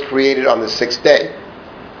 Adam was created on the sixth day.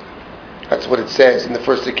 That's what it says in the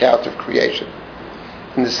first account of creation.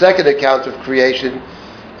 In the second account of creation,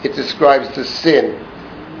 it describes the sin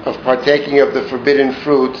of partaking of the forbidden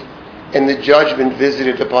fruit and the judgment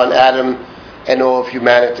visited upon Adam and all of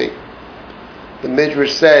humanity. The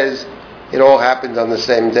Midrash says it all happened on the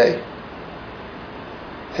same day.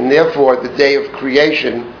 And therefore, the day of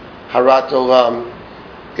creation, Harat Olam,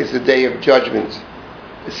 is the day of judgment,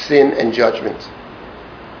 the sin and judgment.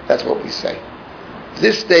 That's what we say.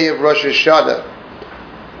 This day of Rosh Hashana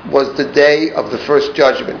was the day of the first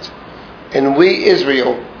judgment. And we,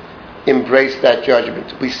 Israel, embrace that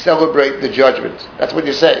judgment. We celebrate the judgment. That's what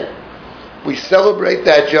you're saying. We celebrate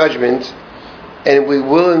that judgment and we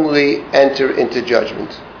willingly enter into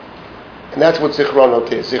judgment. And that's what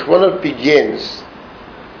Zichronot is. Zichronot begins,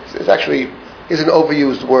 it's actually is an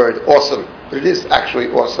overused word, awesome, but it is actually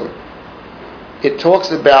awesome. It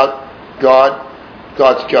talks about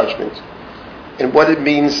God's judgment, and what it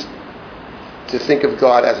means to think of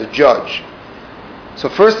God as a judge. So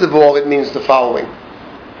first of all, it means the following.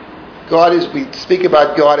 We speak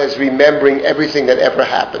about God as remembering everything that ever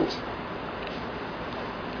happened.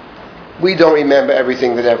 We don't remember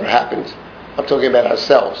everything that ever happened. I'm talking about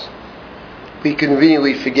ourselves. We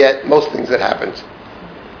conveniently forget most things that happened.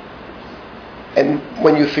 And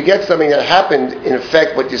when you forget something that happened, in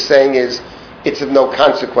effect what you're saying is, it's of no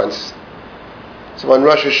consequence. So on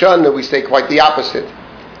Rosh Hashana we say quite the opposite.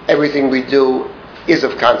 Everything we do is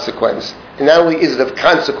of consequence. And not only is it of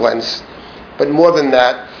consequence, but more than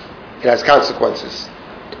that, it has consequences.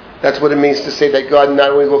 That's what it means to say that God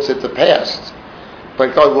not only looks at the past,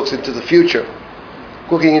 but God looks into the future.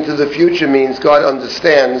 Looking into the future means God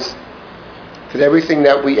understands that everything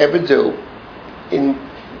that we ever do, in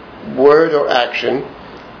word or action,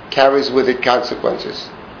 carries with it consequences.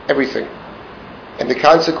 Everything. And the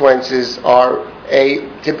consequences are,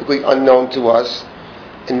 typically unknown to us,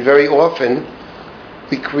 and very often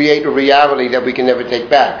we create a reality that we can never take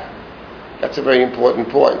back. That's a very important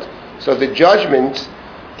point. So the judgment,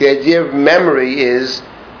 the idea of memory is,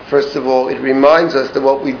 first of all, it reminds us that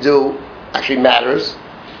what we do actually matters,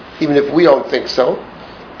 even if we don't think so.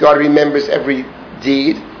 God remembers every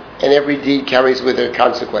deed, and every deed carries with it a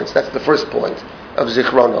consequence. That's the first point of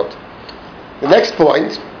Zichronot. The next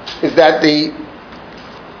point is that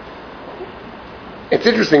it's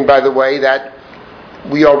interesting, by the way, that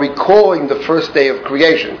we are recalling the first day of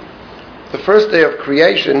creation. The first day of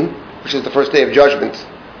creation, which is the first day of judgment,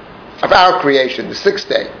 of our creation, the sixth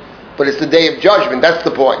day. But it's the day of judgment, that's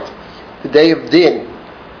the point. The day of din.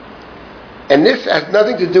 And this has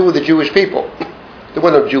nothing to do with the Jewish people. There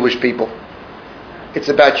were no Jewish people. It's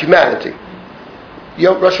about humanity.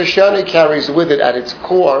 Rosh Hashana carries with it at its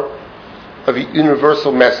core a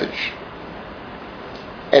universal message.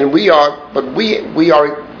 And we are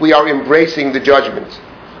embracing the judgment.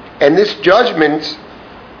 And this judgment,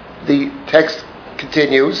 the text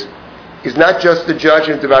continues, is not just the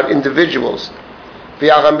judgment about individuals.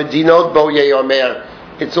 It's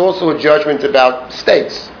also a judgment about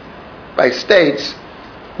states. By states,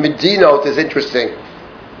 Medinot is interesting.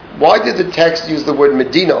 Why did the text use the word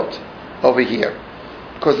Medinot over here?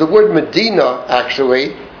 Because the word Medina,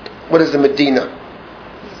 actually, what is a Medina?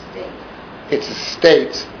 It's a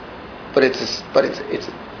state, but it's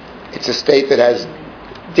a state that has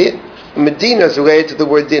din. Medina is related to the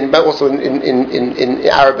word din, but also in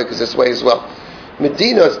Arabic is this way as well.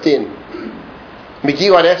 Medina is din.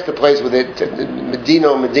 Megillat Esther plays with it.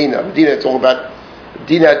 Medina. Medina, it's all about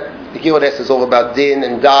Medina. Megillat Esther is all about din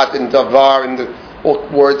and dat and davar and all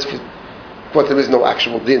words. But there is no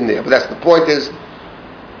actual din there. But that's the point. Is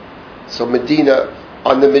so Medina.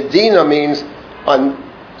 On the Medina means on.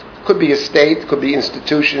 Could be a state, could be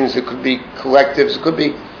institutions, it could be collectives, it could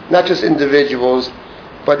be not just individuals,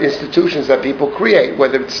 but institutions that people create,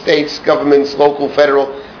 whether it's states, governments, local,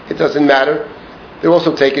 federal, it doesn't matter. They're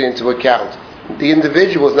also taken into account. The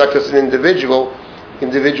individual is not just an individual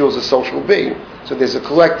is a social being. So there's a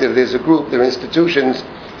collective, there's a group, there are institutions,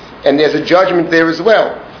 and there's a judgment there as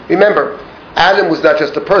well. Remember, Adam was not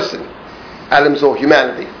just a person. Adam's all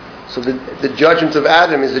humanity. So the judgment of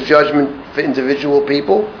Adam is a judgment for individual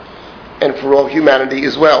people and for all humanity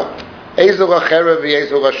as well. And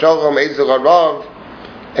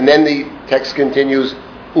then the text continues,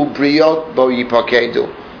 Ubriot bo yipakedu.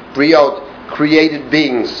 Briot, created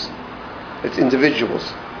beings. It's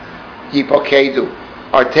individuals. Yipakedu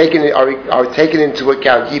are taken into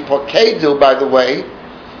account. Yipakedu, by the way,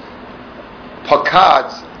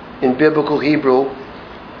 pakad in biblical Hebrew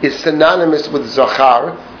is synonymous with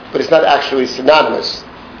zachar, but it's not actually synonymous.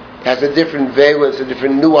 It has a different valence, a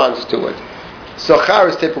different nuance to it. Zachar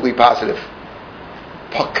is typically positive.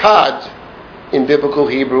 Pakad in biblical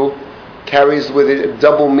Hebrew carries with it a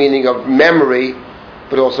double meaning of memory,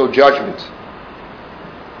 but also judgment.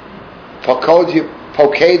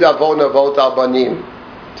 Poked avon avot al banim,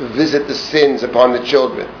 to visit the sins upon the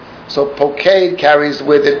children. So poked carries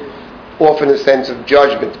with it often a sense of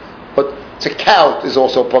judgment, but to count is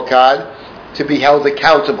also pakad, to be held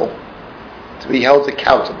accountable. To be held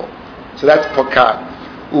accountable. So that's pakad.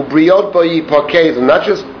 Ubriot bo yipaked, not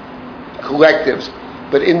just collectives,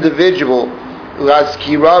 but individual.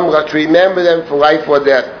 Lazkiram, to remember them for life or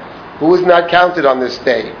death. Who is not counted on this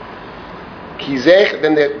day? Kizech,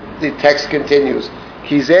 then the text continues.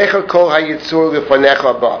 Kizecha kol hayitzur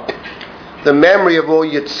lefanecha ba. The memory of all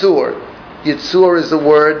yitzur. Yitzur is the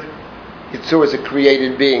word. Yitzur is a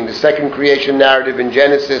created being. The second creation narrative in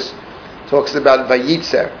Genesis talks about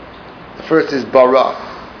vayitzer. The first is bara.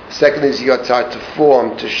 The second is yotzar, to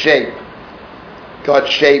form, to shape. God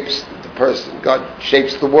shapes the person. God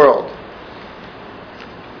shapes the world.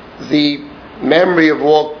 The memory of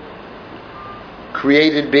all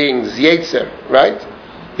created beings, yetzer, right?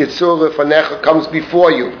 Yitzur lefanecha comes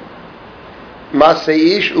before you.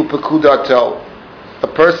 Maseish upekudato. A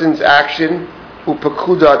person's action,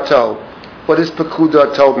 upekudato. What does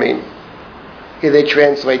pekudato mean? Here they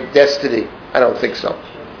translate destiny. I don't think so.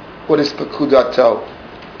 What is pekudato?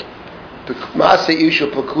 Maseish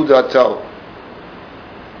upekudato.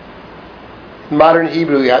 In modern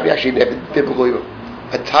Hebrew, we have biblical Hebrew.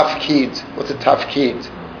 A tafkid. What's a tafkid?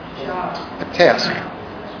 A task.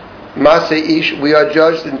 Maseish, we are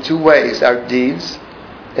judged in two ways, our deeds,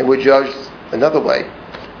 and we're judged another way.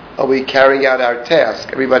 Are we carrying out our task?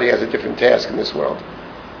 Everybody has a different task in this world.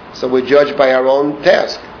 So we're judged by our own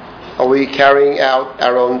task. Are we carrying out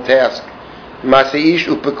our own task? Maseish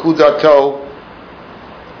upekudato.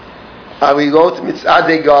 Are we go to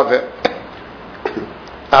mitzadei gaver?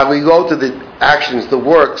 Are we go to the actions, the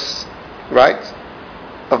works, right?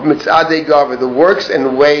 Of mitzadei gaver, the works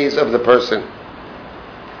and ways of the person.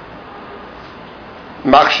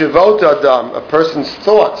 Machshavot adam, a person's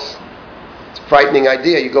thoughts. It's a frightening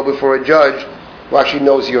idea. You go before a judge who actually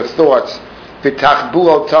knows your thoughts.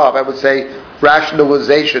 V'tachbuotav, I would say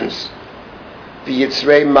rationalizations.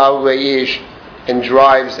 V'yitzrei mal reish, and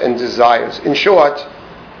drives and desires. In short,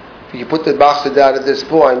 if you put the bastard out at this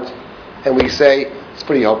point, and we say it's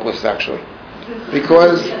pretty hopeless actually,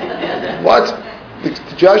 because what?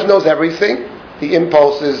 The judge knows everything, the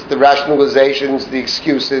impulses, the rationalizations, the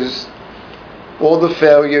excuses, all the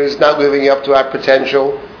failures, not living up to our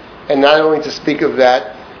potential, and not only to speak of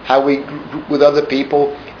that, how we, with other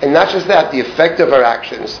people, And not just that, the effect of our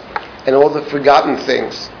actions and all the forgotten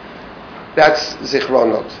things. That's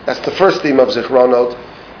Zichronot. That's the first theme of Zichronot.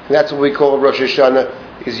 And that's what we call Rosh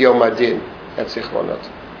Hashana, is Yom Adin. That's Zichronot.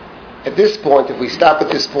 At this point, if we stop at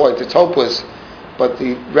this point, it's hopeless. But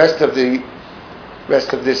the rest of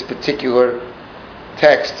this particular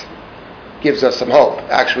text gives us some hope.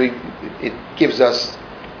 Actually, it gives us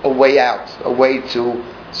a way out, a way to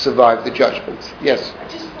survive the judgment. Yes? I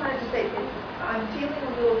just wanted to say, I'm feeling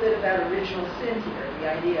a little bit about original sin here, the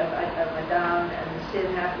idea of Adam and the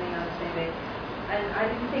sin happening on the same day. And I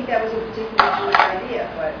didn't think that was a particularly Jewish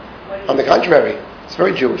idea, but what do you On the contrary, it's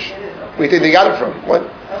very Jewish. It is, okay. We think they got it from. What?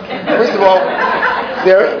 Okay. First of all,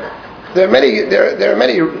 there are many.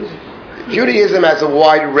 Judaism has a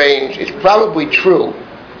wide range. It's probably true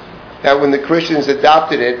that when the Christians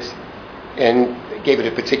adopted it and gave it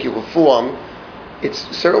a particular form, it's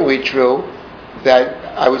certainly true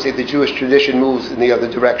that I would say the Jewish tradition moves in the other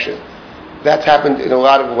direction. That's happened in a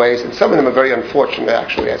lot of ways, and some of them are very unfortunate,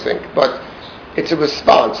 actually, I think. But it's a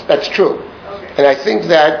response. That's true. Okay. And I think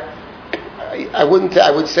that I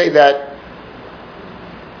would say that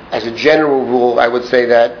as a general rule, I would say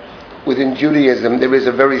that within Judaism there is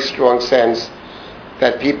a very strong sense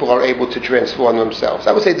that people are able to transform themselves.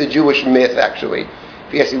 I would say the Jewish myth, actually.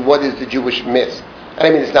 If you ask me what is the Jewish myth, and I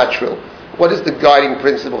mean it's not true. What is the guiding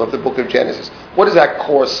principle of the book of Genesis? What is that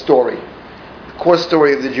core story? The core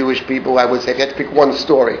story of the Jewish people, I would say, if you had to pick one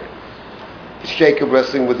story, it's Jacob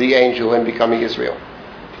wrestling with the angel and becoming Israel.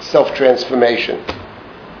 Self-transformation.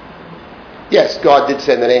 Yes, God did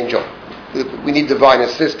send an angel. We need divine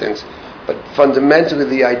assistance. But fundamentally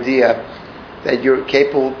the idea that you're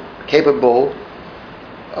capable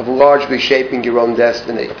of largely shaping your own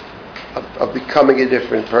destiny, of becoming a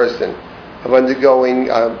different person, of undergoing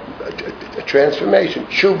a transformation,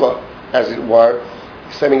 tshuva, as it were,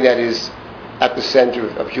 something that is at the center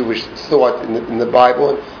of Jewish thought in the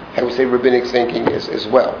Bible, and I would say rabbinic thinking as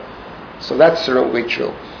well. So that's certainly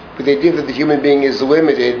true. But the idea that the human being is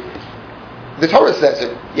limited, the Torah says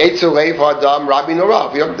it. Yetzer Lev Ha'adam Rabbi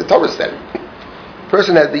Norav. The Torah said it. The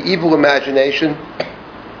person has the evil imagination,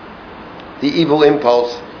 the evil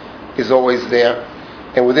impulse is always there,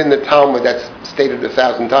 and within the Talmud that's stated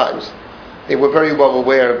 1,000 times. They were very well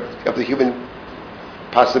aware of the human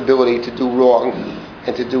possibility to do wrong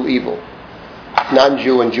and to do evil,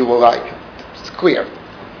 non-Jew and Jew alike. It's clear.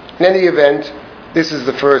 In any event, this is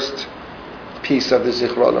the first piece of the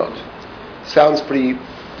Zichronot. Sounds pretty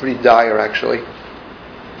dire, actually.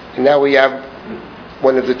 And now we have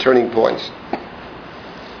one of the turning points.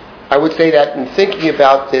 I would say that in thinking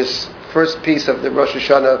about this first piece of the Rosh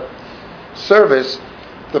Hashana service,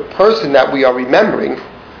 the person that we are remembering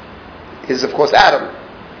is, of course, Adam,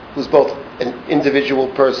 who's both an individual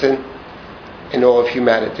person and all of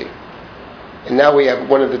humanity. And now we have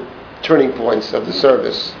one of the turning points of the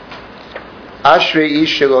service. Ashrei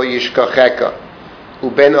ish shelo yishkacheka,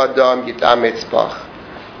 uben adam yitametz bach,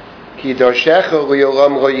 ki darshecha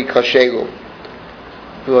le'olam lo yikashelu,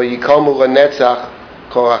 v'lo yikamu lenetzach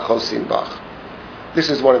kol hachosim bach. This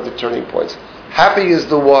is one of the turning points. Happy is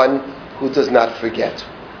the one who does not forget.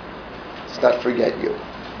 Does not forget you.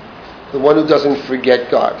 The one who doesn't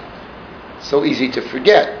forget God. So easy to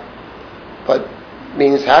forget, but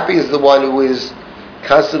means happy is the one who is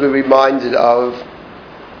constantly reminded of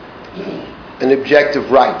an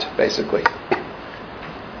objective right, basically.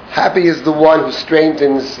 Happy is the one who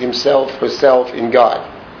strengthens himself, herself in God,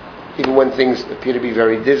 even when things appear to be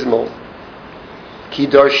very dismal. Ki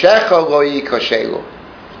darshecha lo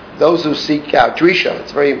yikashelu. Those who seek out, drisha,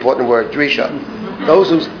 it's a very important word, drisha. Those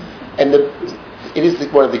who, and it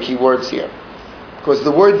is one of the key words here, because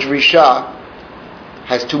the word drisha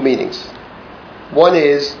has two meanings. One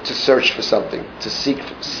is to search for something, to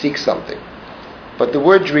seek something. But the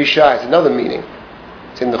word drisha has another meaning.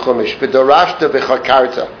 It's in the Chumash. V'dorashta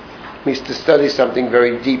v'chakarta means to study something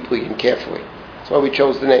very deeply and carefully. That's why we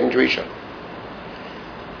chose the name drisha.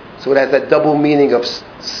 So it has that double meaning of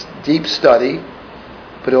deep study,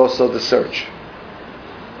 but also the search.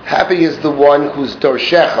 Happy is the one who's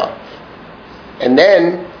dorshecha. And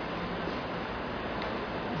then,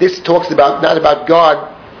 this talks about, not about God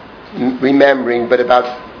remembering, but about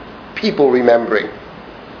people remembering.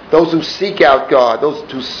 Those who seek out God, those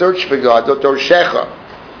who search for God, dorshecha.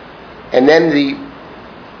 And then the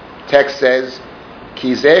text says,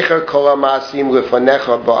 Ki zecher kol ha'masim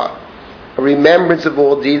lefanecha ba. A remembrance of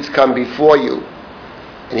all deeds come before you.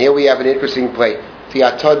 And here we have an interesting play.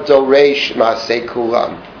 V'atad doresh ma'asei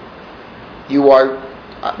kulam. You are,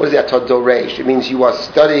 what is atad doresh? It means you are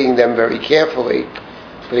studying them very carefully,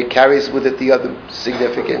 but it carries with it the other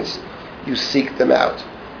significance. You seek them out.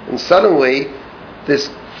 And suddenly, this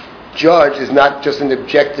judge is not just an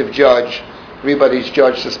objective judge. Everybody's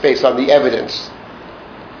judged just based on the evidence.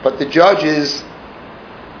 But the judge is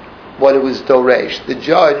one who is doresh. The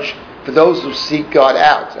judge, for those who seek God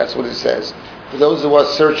out, that's what it says. For those who are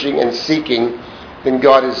searching and seeking, then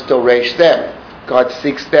God is doresh them. God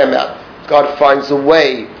seeks them out. God finds a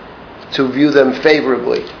way to view them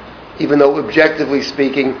favorably, even though objectively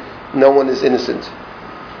speaking, no one is innocent.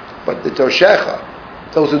 But the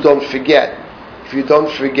dorshecha, those who don't forget. If you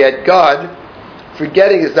don't forget God,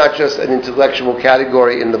 forgetting is not just an intellectual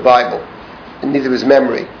category in the Bible, and neither is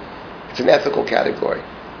memory. It's an ethical category.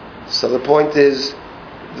 So the point is,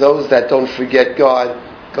 those that don't forget God,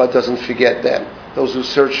 God doesn't forget them. Those who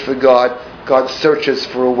search for God, God searches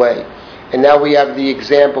for a way. And now we have the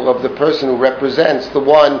example of the person who represents the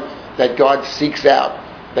one that God seeks out,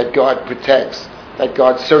 that God protects, that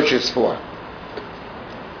God searches for.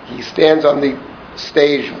 He stands on the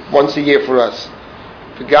stage once a year for us.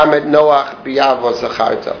 He remembered Noah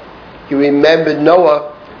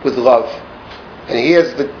with love. And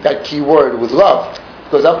here's that key word, with love.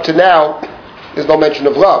 Because up to now, there's no mention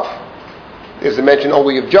of love. There's a mention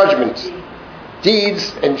only of judgment.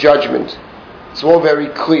 Deeds and judgment. It's all very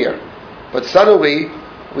clear. But suddenly,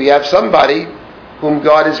 we have somebody whom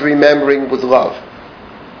God is remembering with love.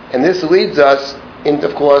 And this leads us into,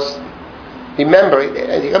 of course, remembering.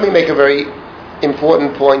 And let me make a very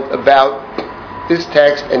important point about this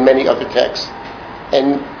text and many other texts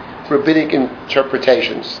and rabbinic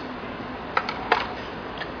interpretations.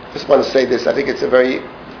 I just want to say this. I think it's very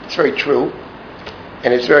true,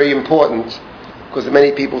 and it's very important because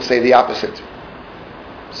many people say the opposite.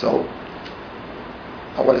 So,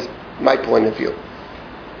 my point of view.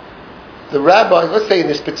 The rabbis, let's say in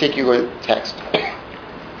this particular text,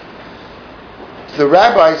 the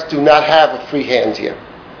rabbis do not have a free hand here.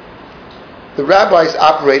 The rabbis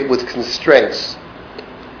operate with constraints.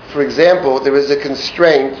 For example, there is a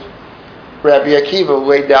constraint. Rabbi Akiva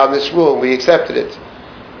laid down this rule, and we accepted it.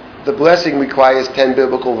 The blessing requires 10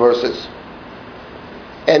 biblical verses.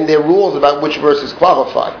 And there are rules about which verses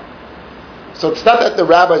qualify. So it's not that the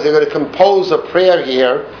rabbis are going to compose a prayer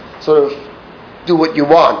here, sort of do what you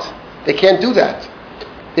want. They can't do that.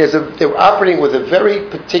 They're operating with a very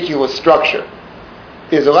particular structure.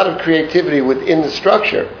 There's a lot of creativity within the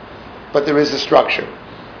structure, but there is a structure.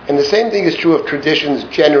 And the same thing is true of traditions,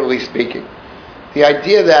 generally speaking. The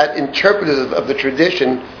idea that interpreters of the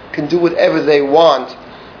tradition can do whatever they want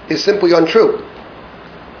is simply untrue.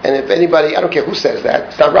 And if anybody, I don't care who says that,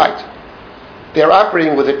 it's not right. They're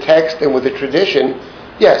operating with a text and with a tradition.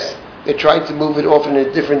 Yes, they're trying to move it off in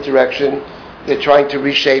a different direction. They're trying to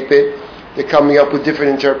reshape it. They're coming up with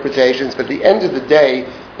different interpretations. But at the end of the day,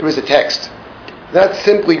 there is a text. They're not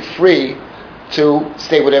simply free to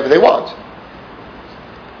say whatever they want.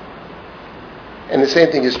 And the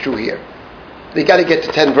same thing is true here. They got to get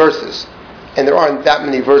to 10 verses. And there aren't that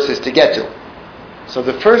many verses to get to. So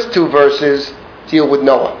the first 2 verses deal with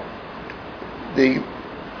Noah. The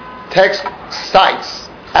text cites,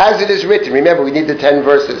 as it is written. Remember, we need the 10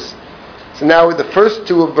 verses. So now the first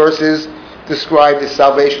 2 verses describe the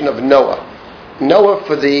salvation of Noah. Noah,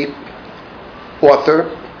 for the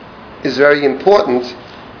author, is very important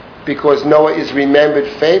because Noah is remembered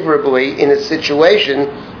favorably in a situation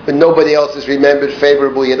when nobody else is remembered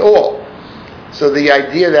favorably at all. So the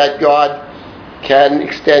idea that God can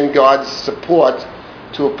extend God's support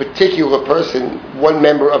to a particular person, one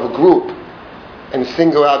member of a group, and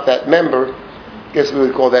single out that member, I guess we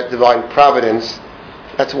would call that divine providence.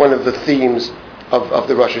 That's one of the themes of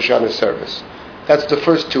the Rosh Hashana service. That's the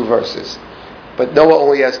first 2 verses. But Noah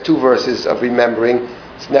only has 2 verses of remembering,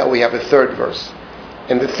 so now we have a 3rd verse.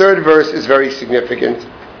 And the 3rd verse is very significant.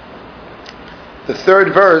 The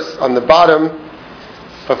 3rd verse on the bottom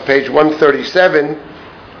of page 137,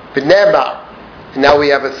 B'ne'emar. And now we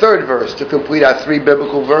have a 3rd verse to complete our 3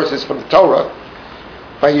 biblical verses from the Torah.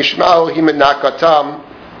 Vayishma Elohim et nakatam.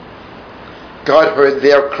 God heard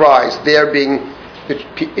their cries, their being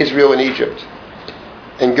Israel and Egypt.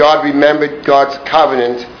 And God remembered God's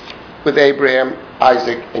covenant with Abraham,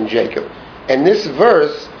 Isaac, and Jacob. And this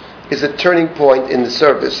verse is a turning point in the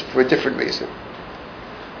service for a different reason.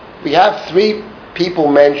 We have 3 people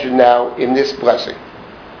mentioned now in this blessing.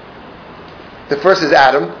 The first is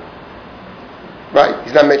Adam, right?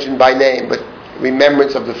 He's not mentioned by name, but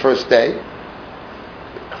remembrance of the first day.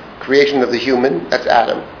 Creation of the human, that's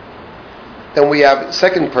Adam. Then we have the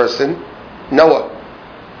second person, Noah.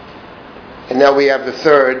 And now we have the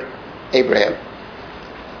third, Abraham.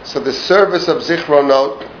 So the service of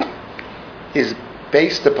Zichronot is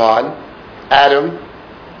based upon Adam,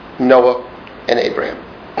 Noah, and Abraham.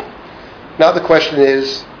 Now the question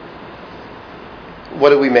is, what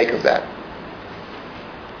do we make of that?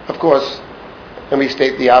 Of course, let me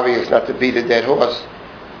state the obvious, not to beat a dead horse.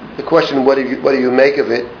 The question, what do you make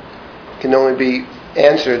of it, can only be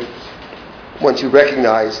answered once you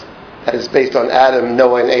recognize that it's based on Adam,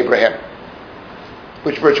 Noah, and Abraham,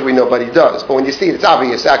 which virtually nobody does. But when you see it, it's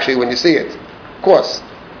obvious actually when you see it. Of course,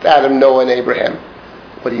 it's Adam, Noah, and Abraham.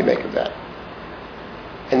 What do you make of that?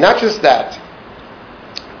 And not just that,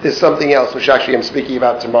 there's something else which actually I'm speaking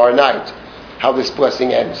about tomorrow night, how this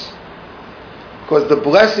blessing ends. Because the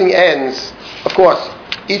blessing ends, of course,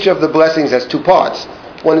 each of the blessings has two parts.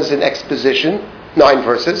 One is an exposition, 9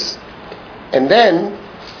 verses, and then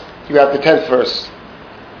you have the 10th verse.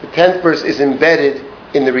 The 10th verse is embedded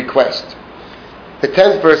in the request. The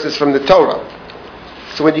 10th verse is from the Torah.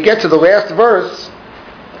 So when you get to the last verse,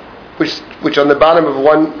 which on the bottom of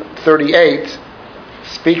 138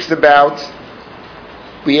 speaks about,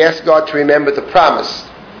 we ask God to remember the promise.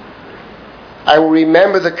 I will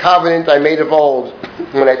remember the covenant I made of old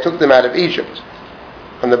when I took them out of Egypt.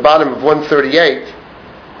 On the bottom of 138,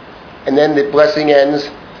 and then the blessing ends,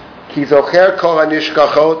 Ki zocher kol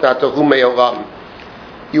hanishkachot atohu me'olam.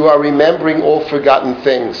 You are remembering all forgotten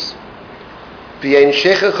things. There's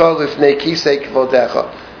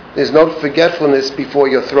no forgetfulness before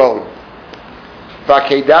your throne. So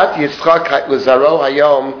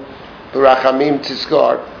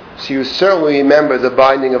you certainly remember the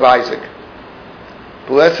binding of Isaac.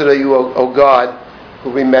 Blessed are you, O God,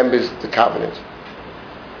 who remembers the covenant.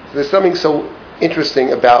 So there's something so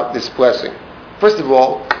interesting about this blessing. First of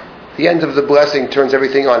all, the end of the blessing turns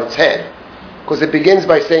everything on its head, because it begins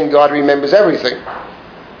by saying God remembers everything,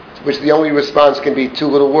 to which the only response can be 2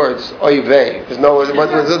 little words, oy vey. There's no,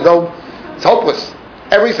 it's hopeless.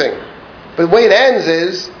 Everything. But the way it ends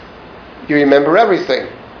is, you remember everything.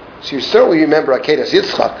 So you certainly remember Akedat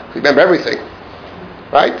Yitzchak, remember everything,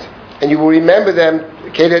 right? And you will remember them,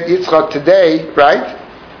 Akedat Yitzchak today, right?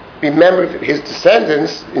 Remember his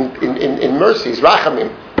descendants in mercies,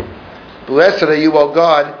 Rachamim. Blessed are you, O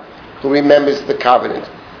God, who remembers the covenant.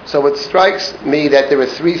 So it strikes me that there are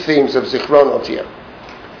 3 themes of Zichronot here.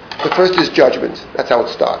 The first is judgment. That's how it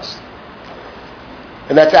starts.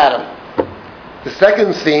 And that's Adam. The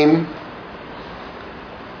second theme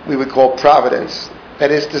we would call providence.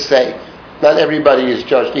 That is to say, not everybody is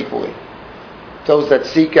judged equally. Those that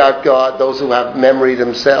seek out God, those who have memory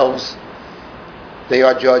themselves, they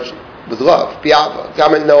are judged with love. Bi'ava.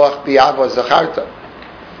 Gamen Noach bi'ava zacharta.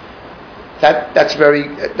 That's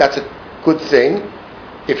a good thing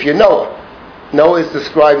if you're Noah. Noah is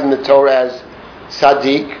described in the Torah as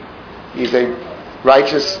Sadiq. He's a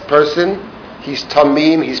righteous person. He's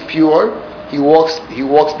Tamim. He's pure. He walks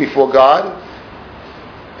before God.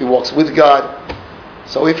 He walks with God.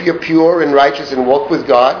 So if you're pure and righteous and walk with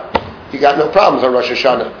God, you got no problems on Rosh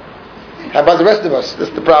Hashana. How about the rest of us?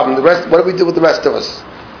 That's the problem. The rest. What do we do with the rest of us?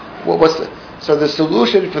 So the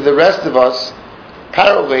solution for the rest of us,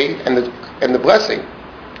 apparently, and the blessing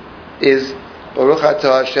is Baruch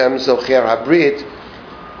Atah Hashem Zocher Habrit.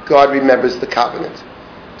 God remembers the covenant.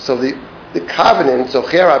 So the covenant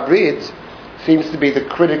Zocher Habrit seems to be the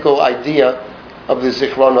critical idea of the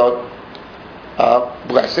Zichronot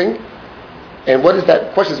blessing. And what is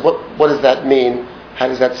that? Question is, what does that mean? How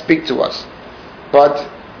does that speak to us? But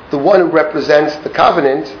the one who represents the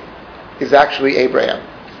covenant is actually Abraham.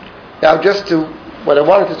 Now, what I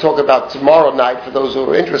wanted to talk about tomorrow night, for those who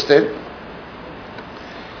are interested,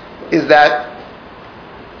 is that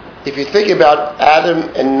if you think about Adam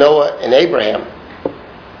and Noah and Abraham,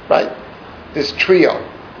 right? This trio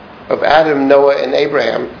of Adam, Noah, and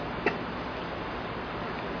Abraham.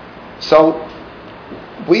 So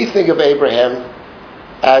we think of Abraham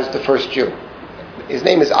as the first Jew. His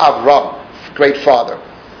name is Avram, great father.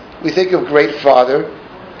 We think of great father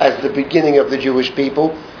as the beginning of the Jewish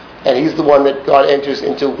people, and he's the one that God enters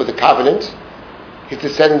into with a covenant. His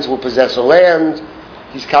descendants will possess a land.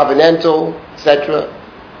 He's covenantal, etc.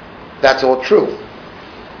 That's all true.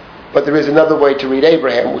 But there is another way to read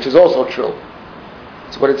Abraham, which is also true.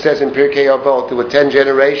 It's what it says in Pirkei Avot. There were 10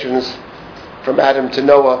 generations from Adam to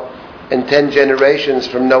Noah, and 10 generations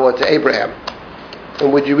from Noah to Abraham.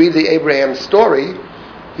 And when you read the Abraham story,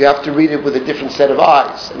 you have to read it with a different set of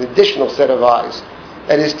eyes, an additional set of eyes.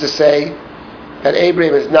 That is to say, that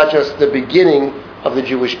Abraham is not just the beginning of the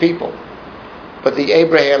Jewish people, but the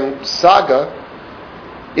Abraham saga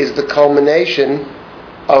is the culmination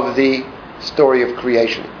of the story of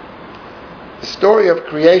creation. The story of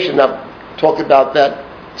creation, I'll talk about that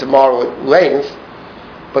tomorrow at length,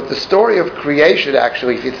 but the story of creation,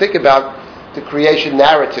 actually, if you think about the creation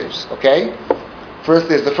narratives, okay? First,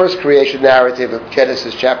 there's the first creation narrative of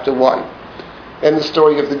Genesis chapter 1. Then the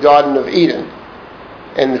story of the Garden of Eden.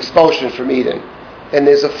 and expulsion from Eden. Then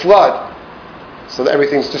there's a flood, so that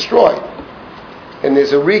everything's destroyed. And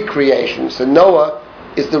there's a recreation. So Noah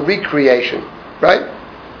is the recreation, right?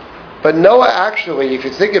 But Noah actually, if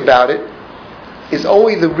you think about it, is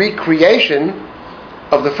only the recreation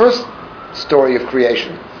of the first story of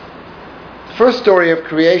creation. The first story of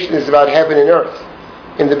creation is about heaven and earth.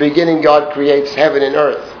 In the beginning, God creates heaven and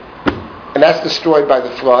earth. And that's destroyed by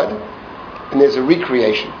the flood. And there's a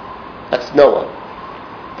recreation. That's Noah.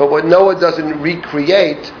 But what Noah doesn't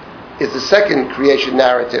recreate is the second creation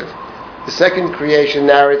narrative. The second creation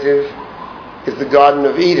narrative is the Garden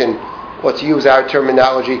of Eden, or to use our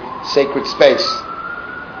terminology, sacred space.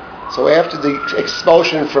 So after the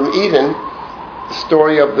expulsion from Eden, the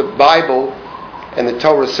story of the Bible, and the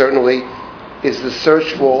Torah certainly, is the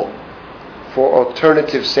search for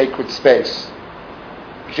alternative sacred space,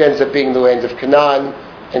 which ends up being the land of Canaan,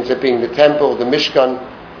 ends up being the temple, the Mishkan.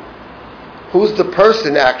 Who's the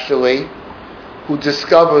person actually who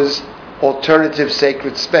discovers alternative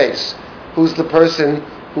sacred space? Who's the person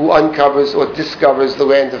who uncovers or discovers the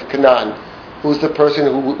land of Canaan? Who's the person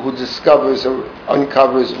who discovers or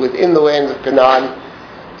uncovers within the land of Canaan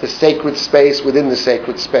the sacred space within the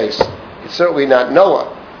sacred space? It's certainly not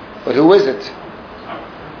Noah, but who is it?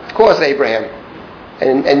 Of course, Abraham.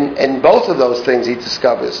 And both of those things he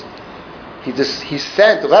discovers. He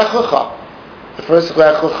sent Lech Lecha. The first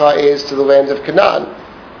Lech Lecha is to the land of Canaan,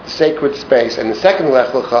 the sacred space, and the second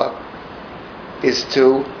Lech Lecha is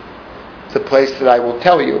to the place that I will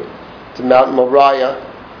tell you, to Mount Moriah,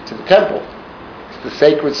 to the temple. It's the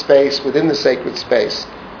sacred space within the sacred space.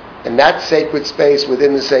 And that sacred space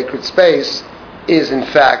within the sacred space is, in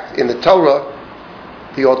fact, in the Torah,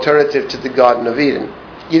 the alternative to the Garden of Eden.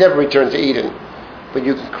 You never return to Eden, but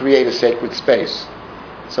you can create a sacred space.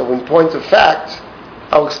 So in point of fact,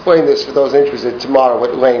 I'll explain this for those interested tomorrow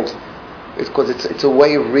at length, because it's a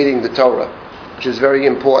way of reading the Torah, which is very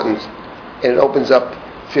important, and it opens up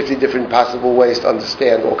 50 different possible ways to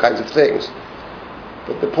understand all kinds of things.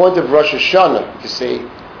 But the point of Rosh Hashana, you see,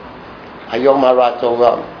 Hayom Harat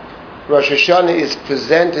Olam, Rosh Hashana is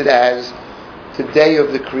presented as the day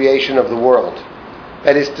of the creation of the world.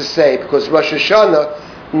 That is to say, because Rosh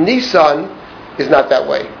Hashana, Nisan is not that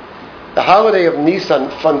way. The holiday of Nisan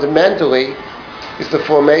fundamentally is the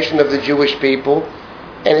formation of the Jewish people,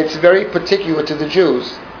 and it's very particular to the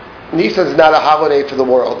Jews. Nisan is not a holiday for the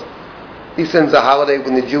world. Nisan is a holiday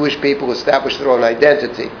when the Jewish people establish their own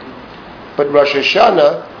identity. But Rosh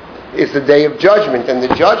Hashana is the day of judgment, and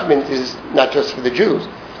the judgment is not just for the Jews.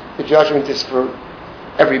 The judgment is for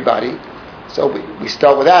everybody. So we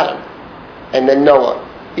start with Adam, and then Noah.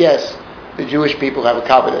 Yes, the Jewish people have a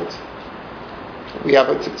covenant.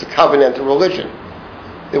 It's a covenantal religion.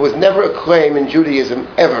 There was never a claim in Judaism,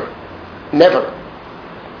 never,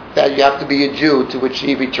 that you have to be a Jew to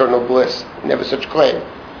achieve eternal bliss. Never such claim.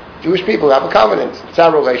 Jewish people have a covenant. It's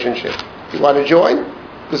our relationship. You want to join?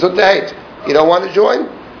 Gesundheit. You don't want to join?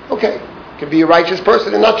 Okay. You can be a righteous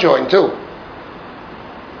person and not join too.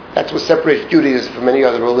 That's what separates Judaism from many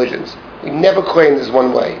other religions. We never claim there's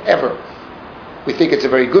one way, ever. We think it's a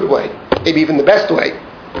very good way, maybe even the best way,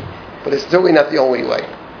 but it's certainly not the only way.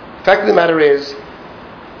 The fact of the matter is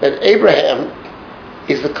that Abraham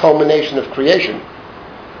is the culmination of creation,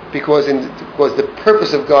 because the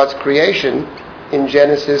purpose of God's creation in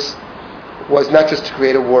Genesis was not just to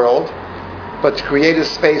create a world, but to create a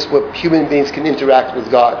space where human beings can interact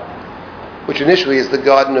with God, which initially is the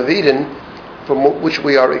Garden of Eden, from which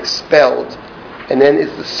we are expelled. And then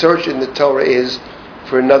is the search in the Torah is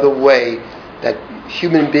for another way that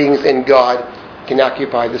human beings and God can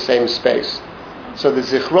occupy the same space. So the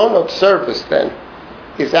Zichronot service then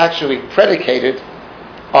is actually predicated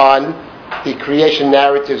on the creation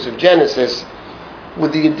narratives of Genesis,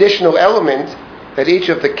 with the additional element that each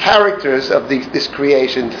of the characters of this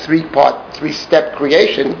creation, three-step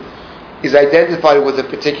creation, is identified with a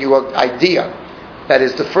particular idea. That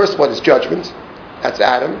is, the first one is judgment. That's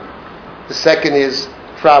Adam. The second is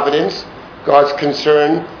providence, God's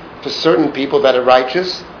concern for certain people that are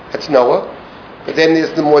righteous. That's Noah. But then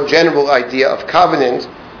there's the more general idea of covenant,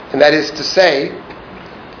 and that is to say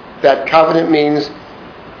that covenant means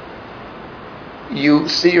you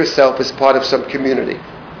see yourself as part of some community.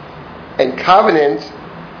 And covenant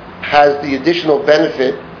has the additional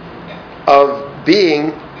benefit of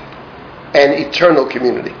being an eternal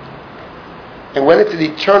community. And when it's an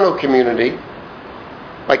eternal community,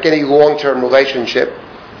 like any long-term relationship,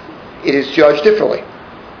 it is judged differently.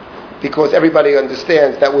 Because everybody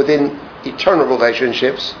understands that within eternal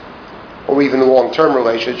relationships, or even long-term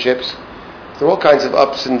relationships, there are all kinds of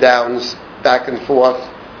ups and downs, back and forth,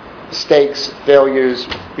 mistakes, failures,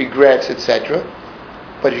 regrets, etc.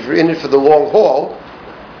 But if you're in it for the long haul,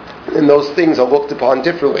 then those things are looked upon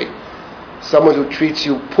differently. Someone who treats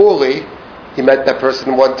you poorly, you met that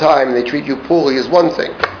person one time and they treat you poorly, is one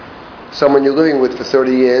thing. Someone you're living with for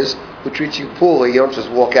 30 years who treats you poorly, you don't just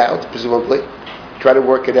walk out, presumably. You try to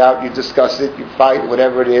work it out, you discuss it, you fight,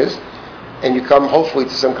 whatever it is, and you come hopefully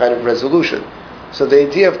to some kind of resolution. So the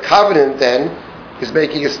idea of covenant then is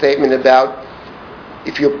making a statement about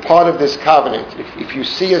if you're part of this covenant, if you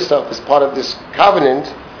see yourself as part of this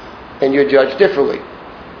covenant, then you're judged differently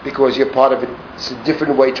because you're part of it. It's a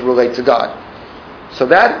different way to relate to God. So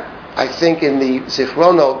that, I think, in the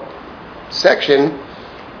Zichronot section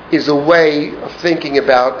is a way of thinking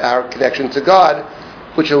about our connection to God,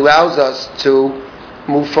 which allows us to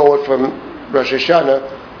move forward from Rosh Hashana,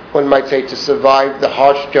 one might say, to survive the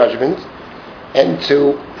harsh judgment and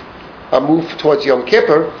to move towards Yom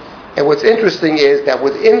Kippur. And what's interesting is that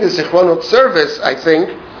within the Zichronot service, I think,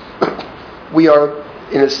 we are,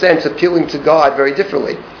 in a sense, appealing to God very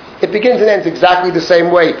differently. It begins and ends exactly the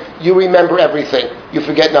same way. You remember everything. You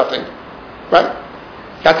forget nothing. Right?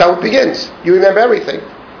 That's how it begins. You remember everything.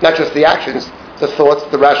 Not just the actions, the thoughts,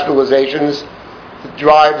 the rationalizations, the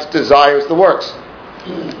drives, desires, the works.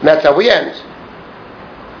 And that's how we end.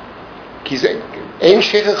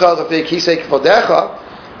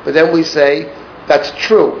 But then we say, that's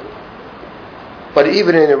true. But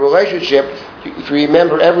even in a relationship, if you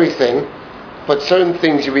remember everything, but certain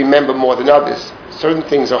things you remember more than others. Certain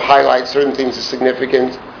things are highlights, certain things are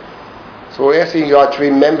significant. So we're asking God to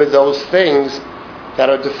remember those things that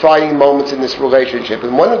are defining moments in this relationship.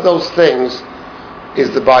 And one of those things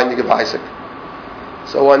is the binding of Isaac.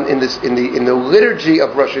 So in the liturgy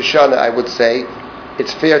of Rosh Hashana, I would say,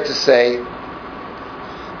 it's fair to say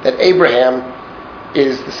that Abraham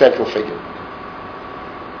is the central figure.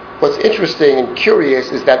 What's interesting and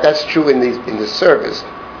curious is that that's true in the service.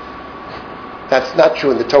 That's not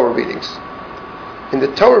true in the Torah readings. In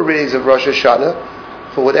the Torah readings of Rosh Hashana,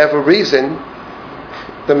 for whatever reason,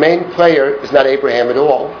 the main player is not Abraham at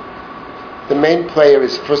all. The main player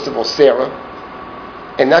is, first of all, Sarah.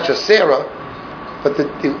 And not just Sarah, but the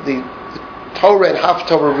Torah and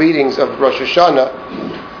Haftorah readings of Rosh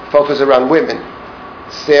Hashana focus around women.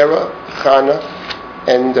 Sarah, Hannah,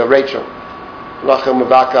 and Rachel. Rachel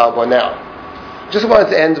Mavaka Al-Banal. Just wanted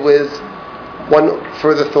to end with one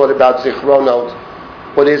further thought about Zichronot,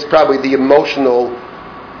 what is probably the emotional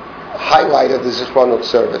highlight of the Zichronot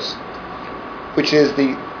service, which is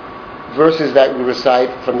the verses that we recite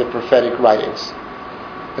from the prophetic writings.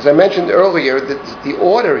 As I mentioned earlier, the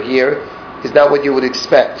order here is not what you would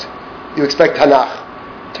expect. You expect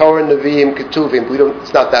Tanakh, Torah, Nevi'im, Ketuvim.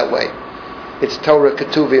 It's not that way. It's Torah,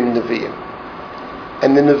 Ketuvim, Nevi'im.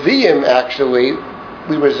 And the Nevi'im, actually,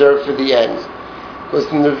 we reserve for the end, because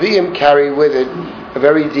the Nevi'im carry with it a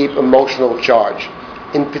very deep emotional charge.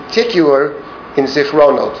 In particular, in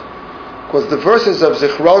Zichronot. Because the verses of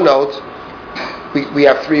Zichronot, we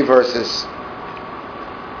have 3 verses.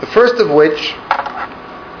 The first of which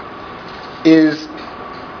is,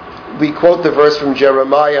 we quote the verse from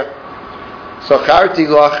Jeremiah, Sacharti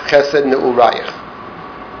lach chesed ne'urayich.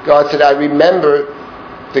 God said, I remember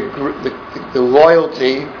the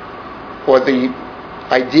loyalty or the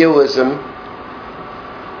idealism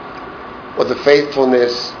or the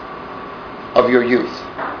faithfulness of your youth.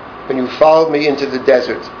 When you followed me into the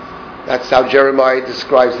desert, that's how Jeremiah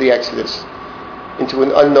describes the Exodus, into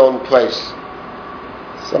an unknown place.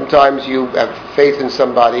 Sometimes you have faith in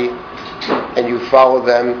somebody and you follow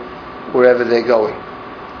them wherever they're going.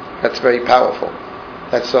 That's very powerful.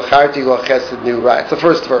 That's Sacharti lo chesed ne'urayich. It's the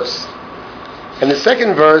first verse. And the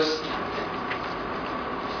second verse,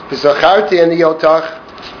 V'zacharti ani otach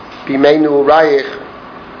b'mei ne'urayich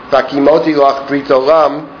v'akimoti lach brit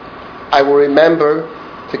olam. I will remember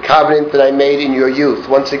the covenant that I made in your youth.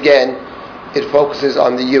 Once again, it focuses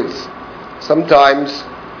on the youth. Sometimes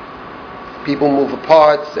people move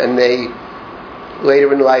apart and they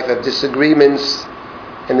later in life have disagreements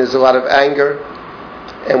and there's a lot of anger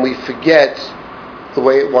and we forget the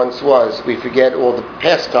way it once was. We forget all the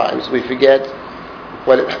past times. We forget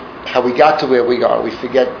how we got to where we are. We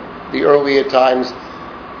forget the earlier times,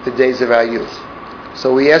 the days of our youth.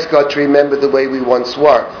 So we ask God to remember the way we once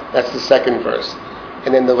were. That's the second verse.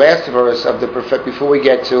 And then the last verse of the prophet, before we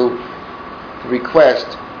get to the request,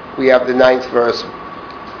 we have the 9th verse,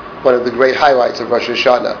 one of the great highlights of Rosh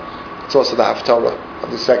Hashana. It's also the Haftorah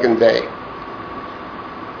of the second day.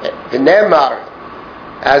 V'nemar,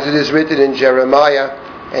 as it is written in Jeremiah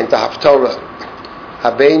and the Haftorah,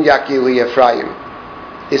 Habein Yakili Ephraim.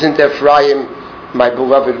 Isn't Ephraim my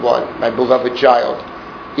beloved one, my beloved child?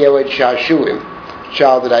 Yeled Shashuim,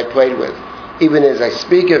 child that I played with. Even as I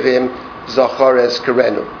speak of him, Zachar es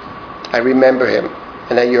Karenu. I remember him,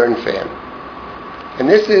 and I yearn for him. And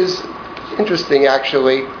this is interesting,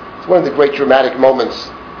 actually. It's one of the great dramatic moments.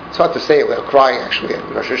 It's hard to say it without crying, actually, at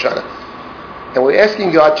Rosh Hashana. And we're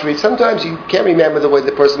asking God to read. Sometimes you can't remember the way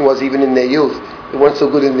the person was even in their youth. They weren't so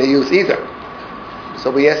good in their youth either. So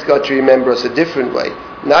we ask God to remember us a different way.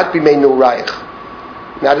 Not B'meinu Reich.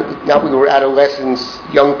 Not when we were adolescents,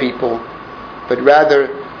 young people, but rather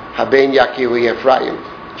Haben Yakiru Ephraim.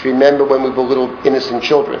 To remember when we were little innocent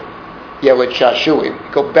children. Yeled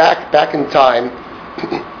Shashuim. Go back in time,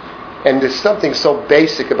 and there's something so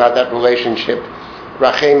basic about that relationship.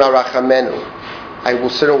 Rachema Rachamenu. I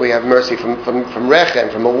will certainly have mercy from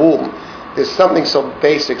Rechem, from a womb. There's something so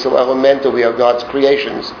basic, so elemental. We are God's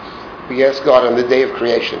creations. We ask God on the day of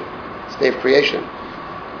creation. It's the day of creation.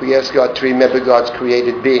 We ask God to remember God's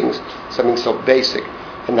created beings. Something so basic.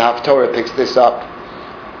 And the Haftorah picks this up.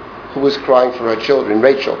 Who was crying for her children?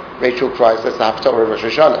 Rachel. Rachel cries. That's the Haftorah of Rosh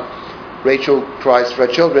Hashana. Rachel cries for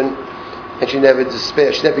her children, and she never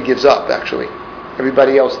despairs. She never gives up, actually.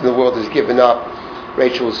 Everybody else in the world has given up.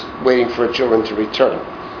 Rachel's waiting for her children to return.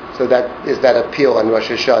 So that is that appeal on Rosh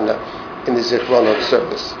Hashana in the Zichronot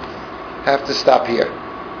service. I have to stop here.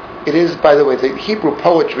 It is, by the way, the Hebrew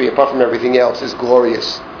poetry, apart from everything else, is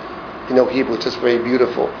glorious. You know, Hebrew is just very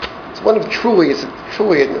beautiful. It's truly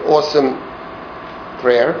an awesome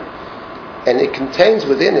prayer, and it contains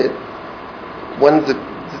within it one of the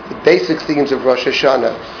basic themes of Rosh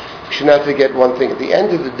Hashana. You should not forget one thing. At the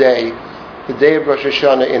end of the day of Rosh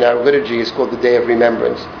Hashana in our liturgy is called the Day of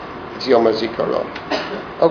Remembrance. It's Yom HaZikaron.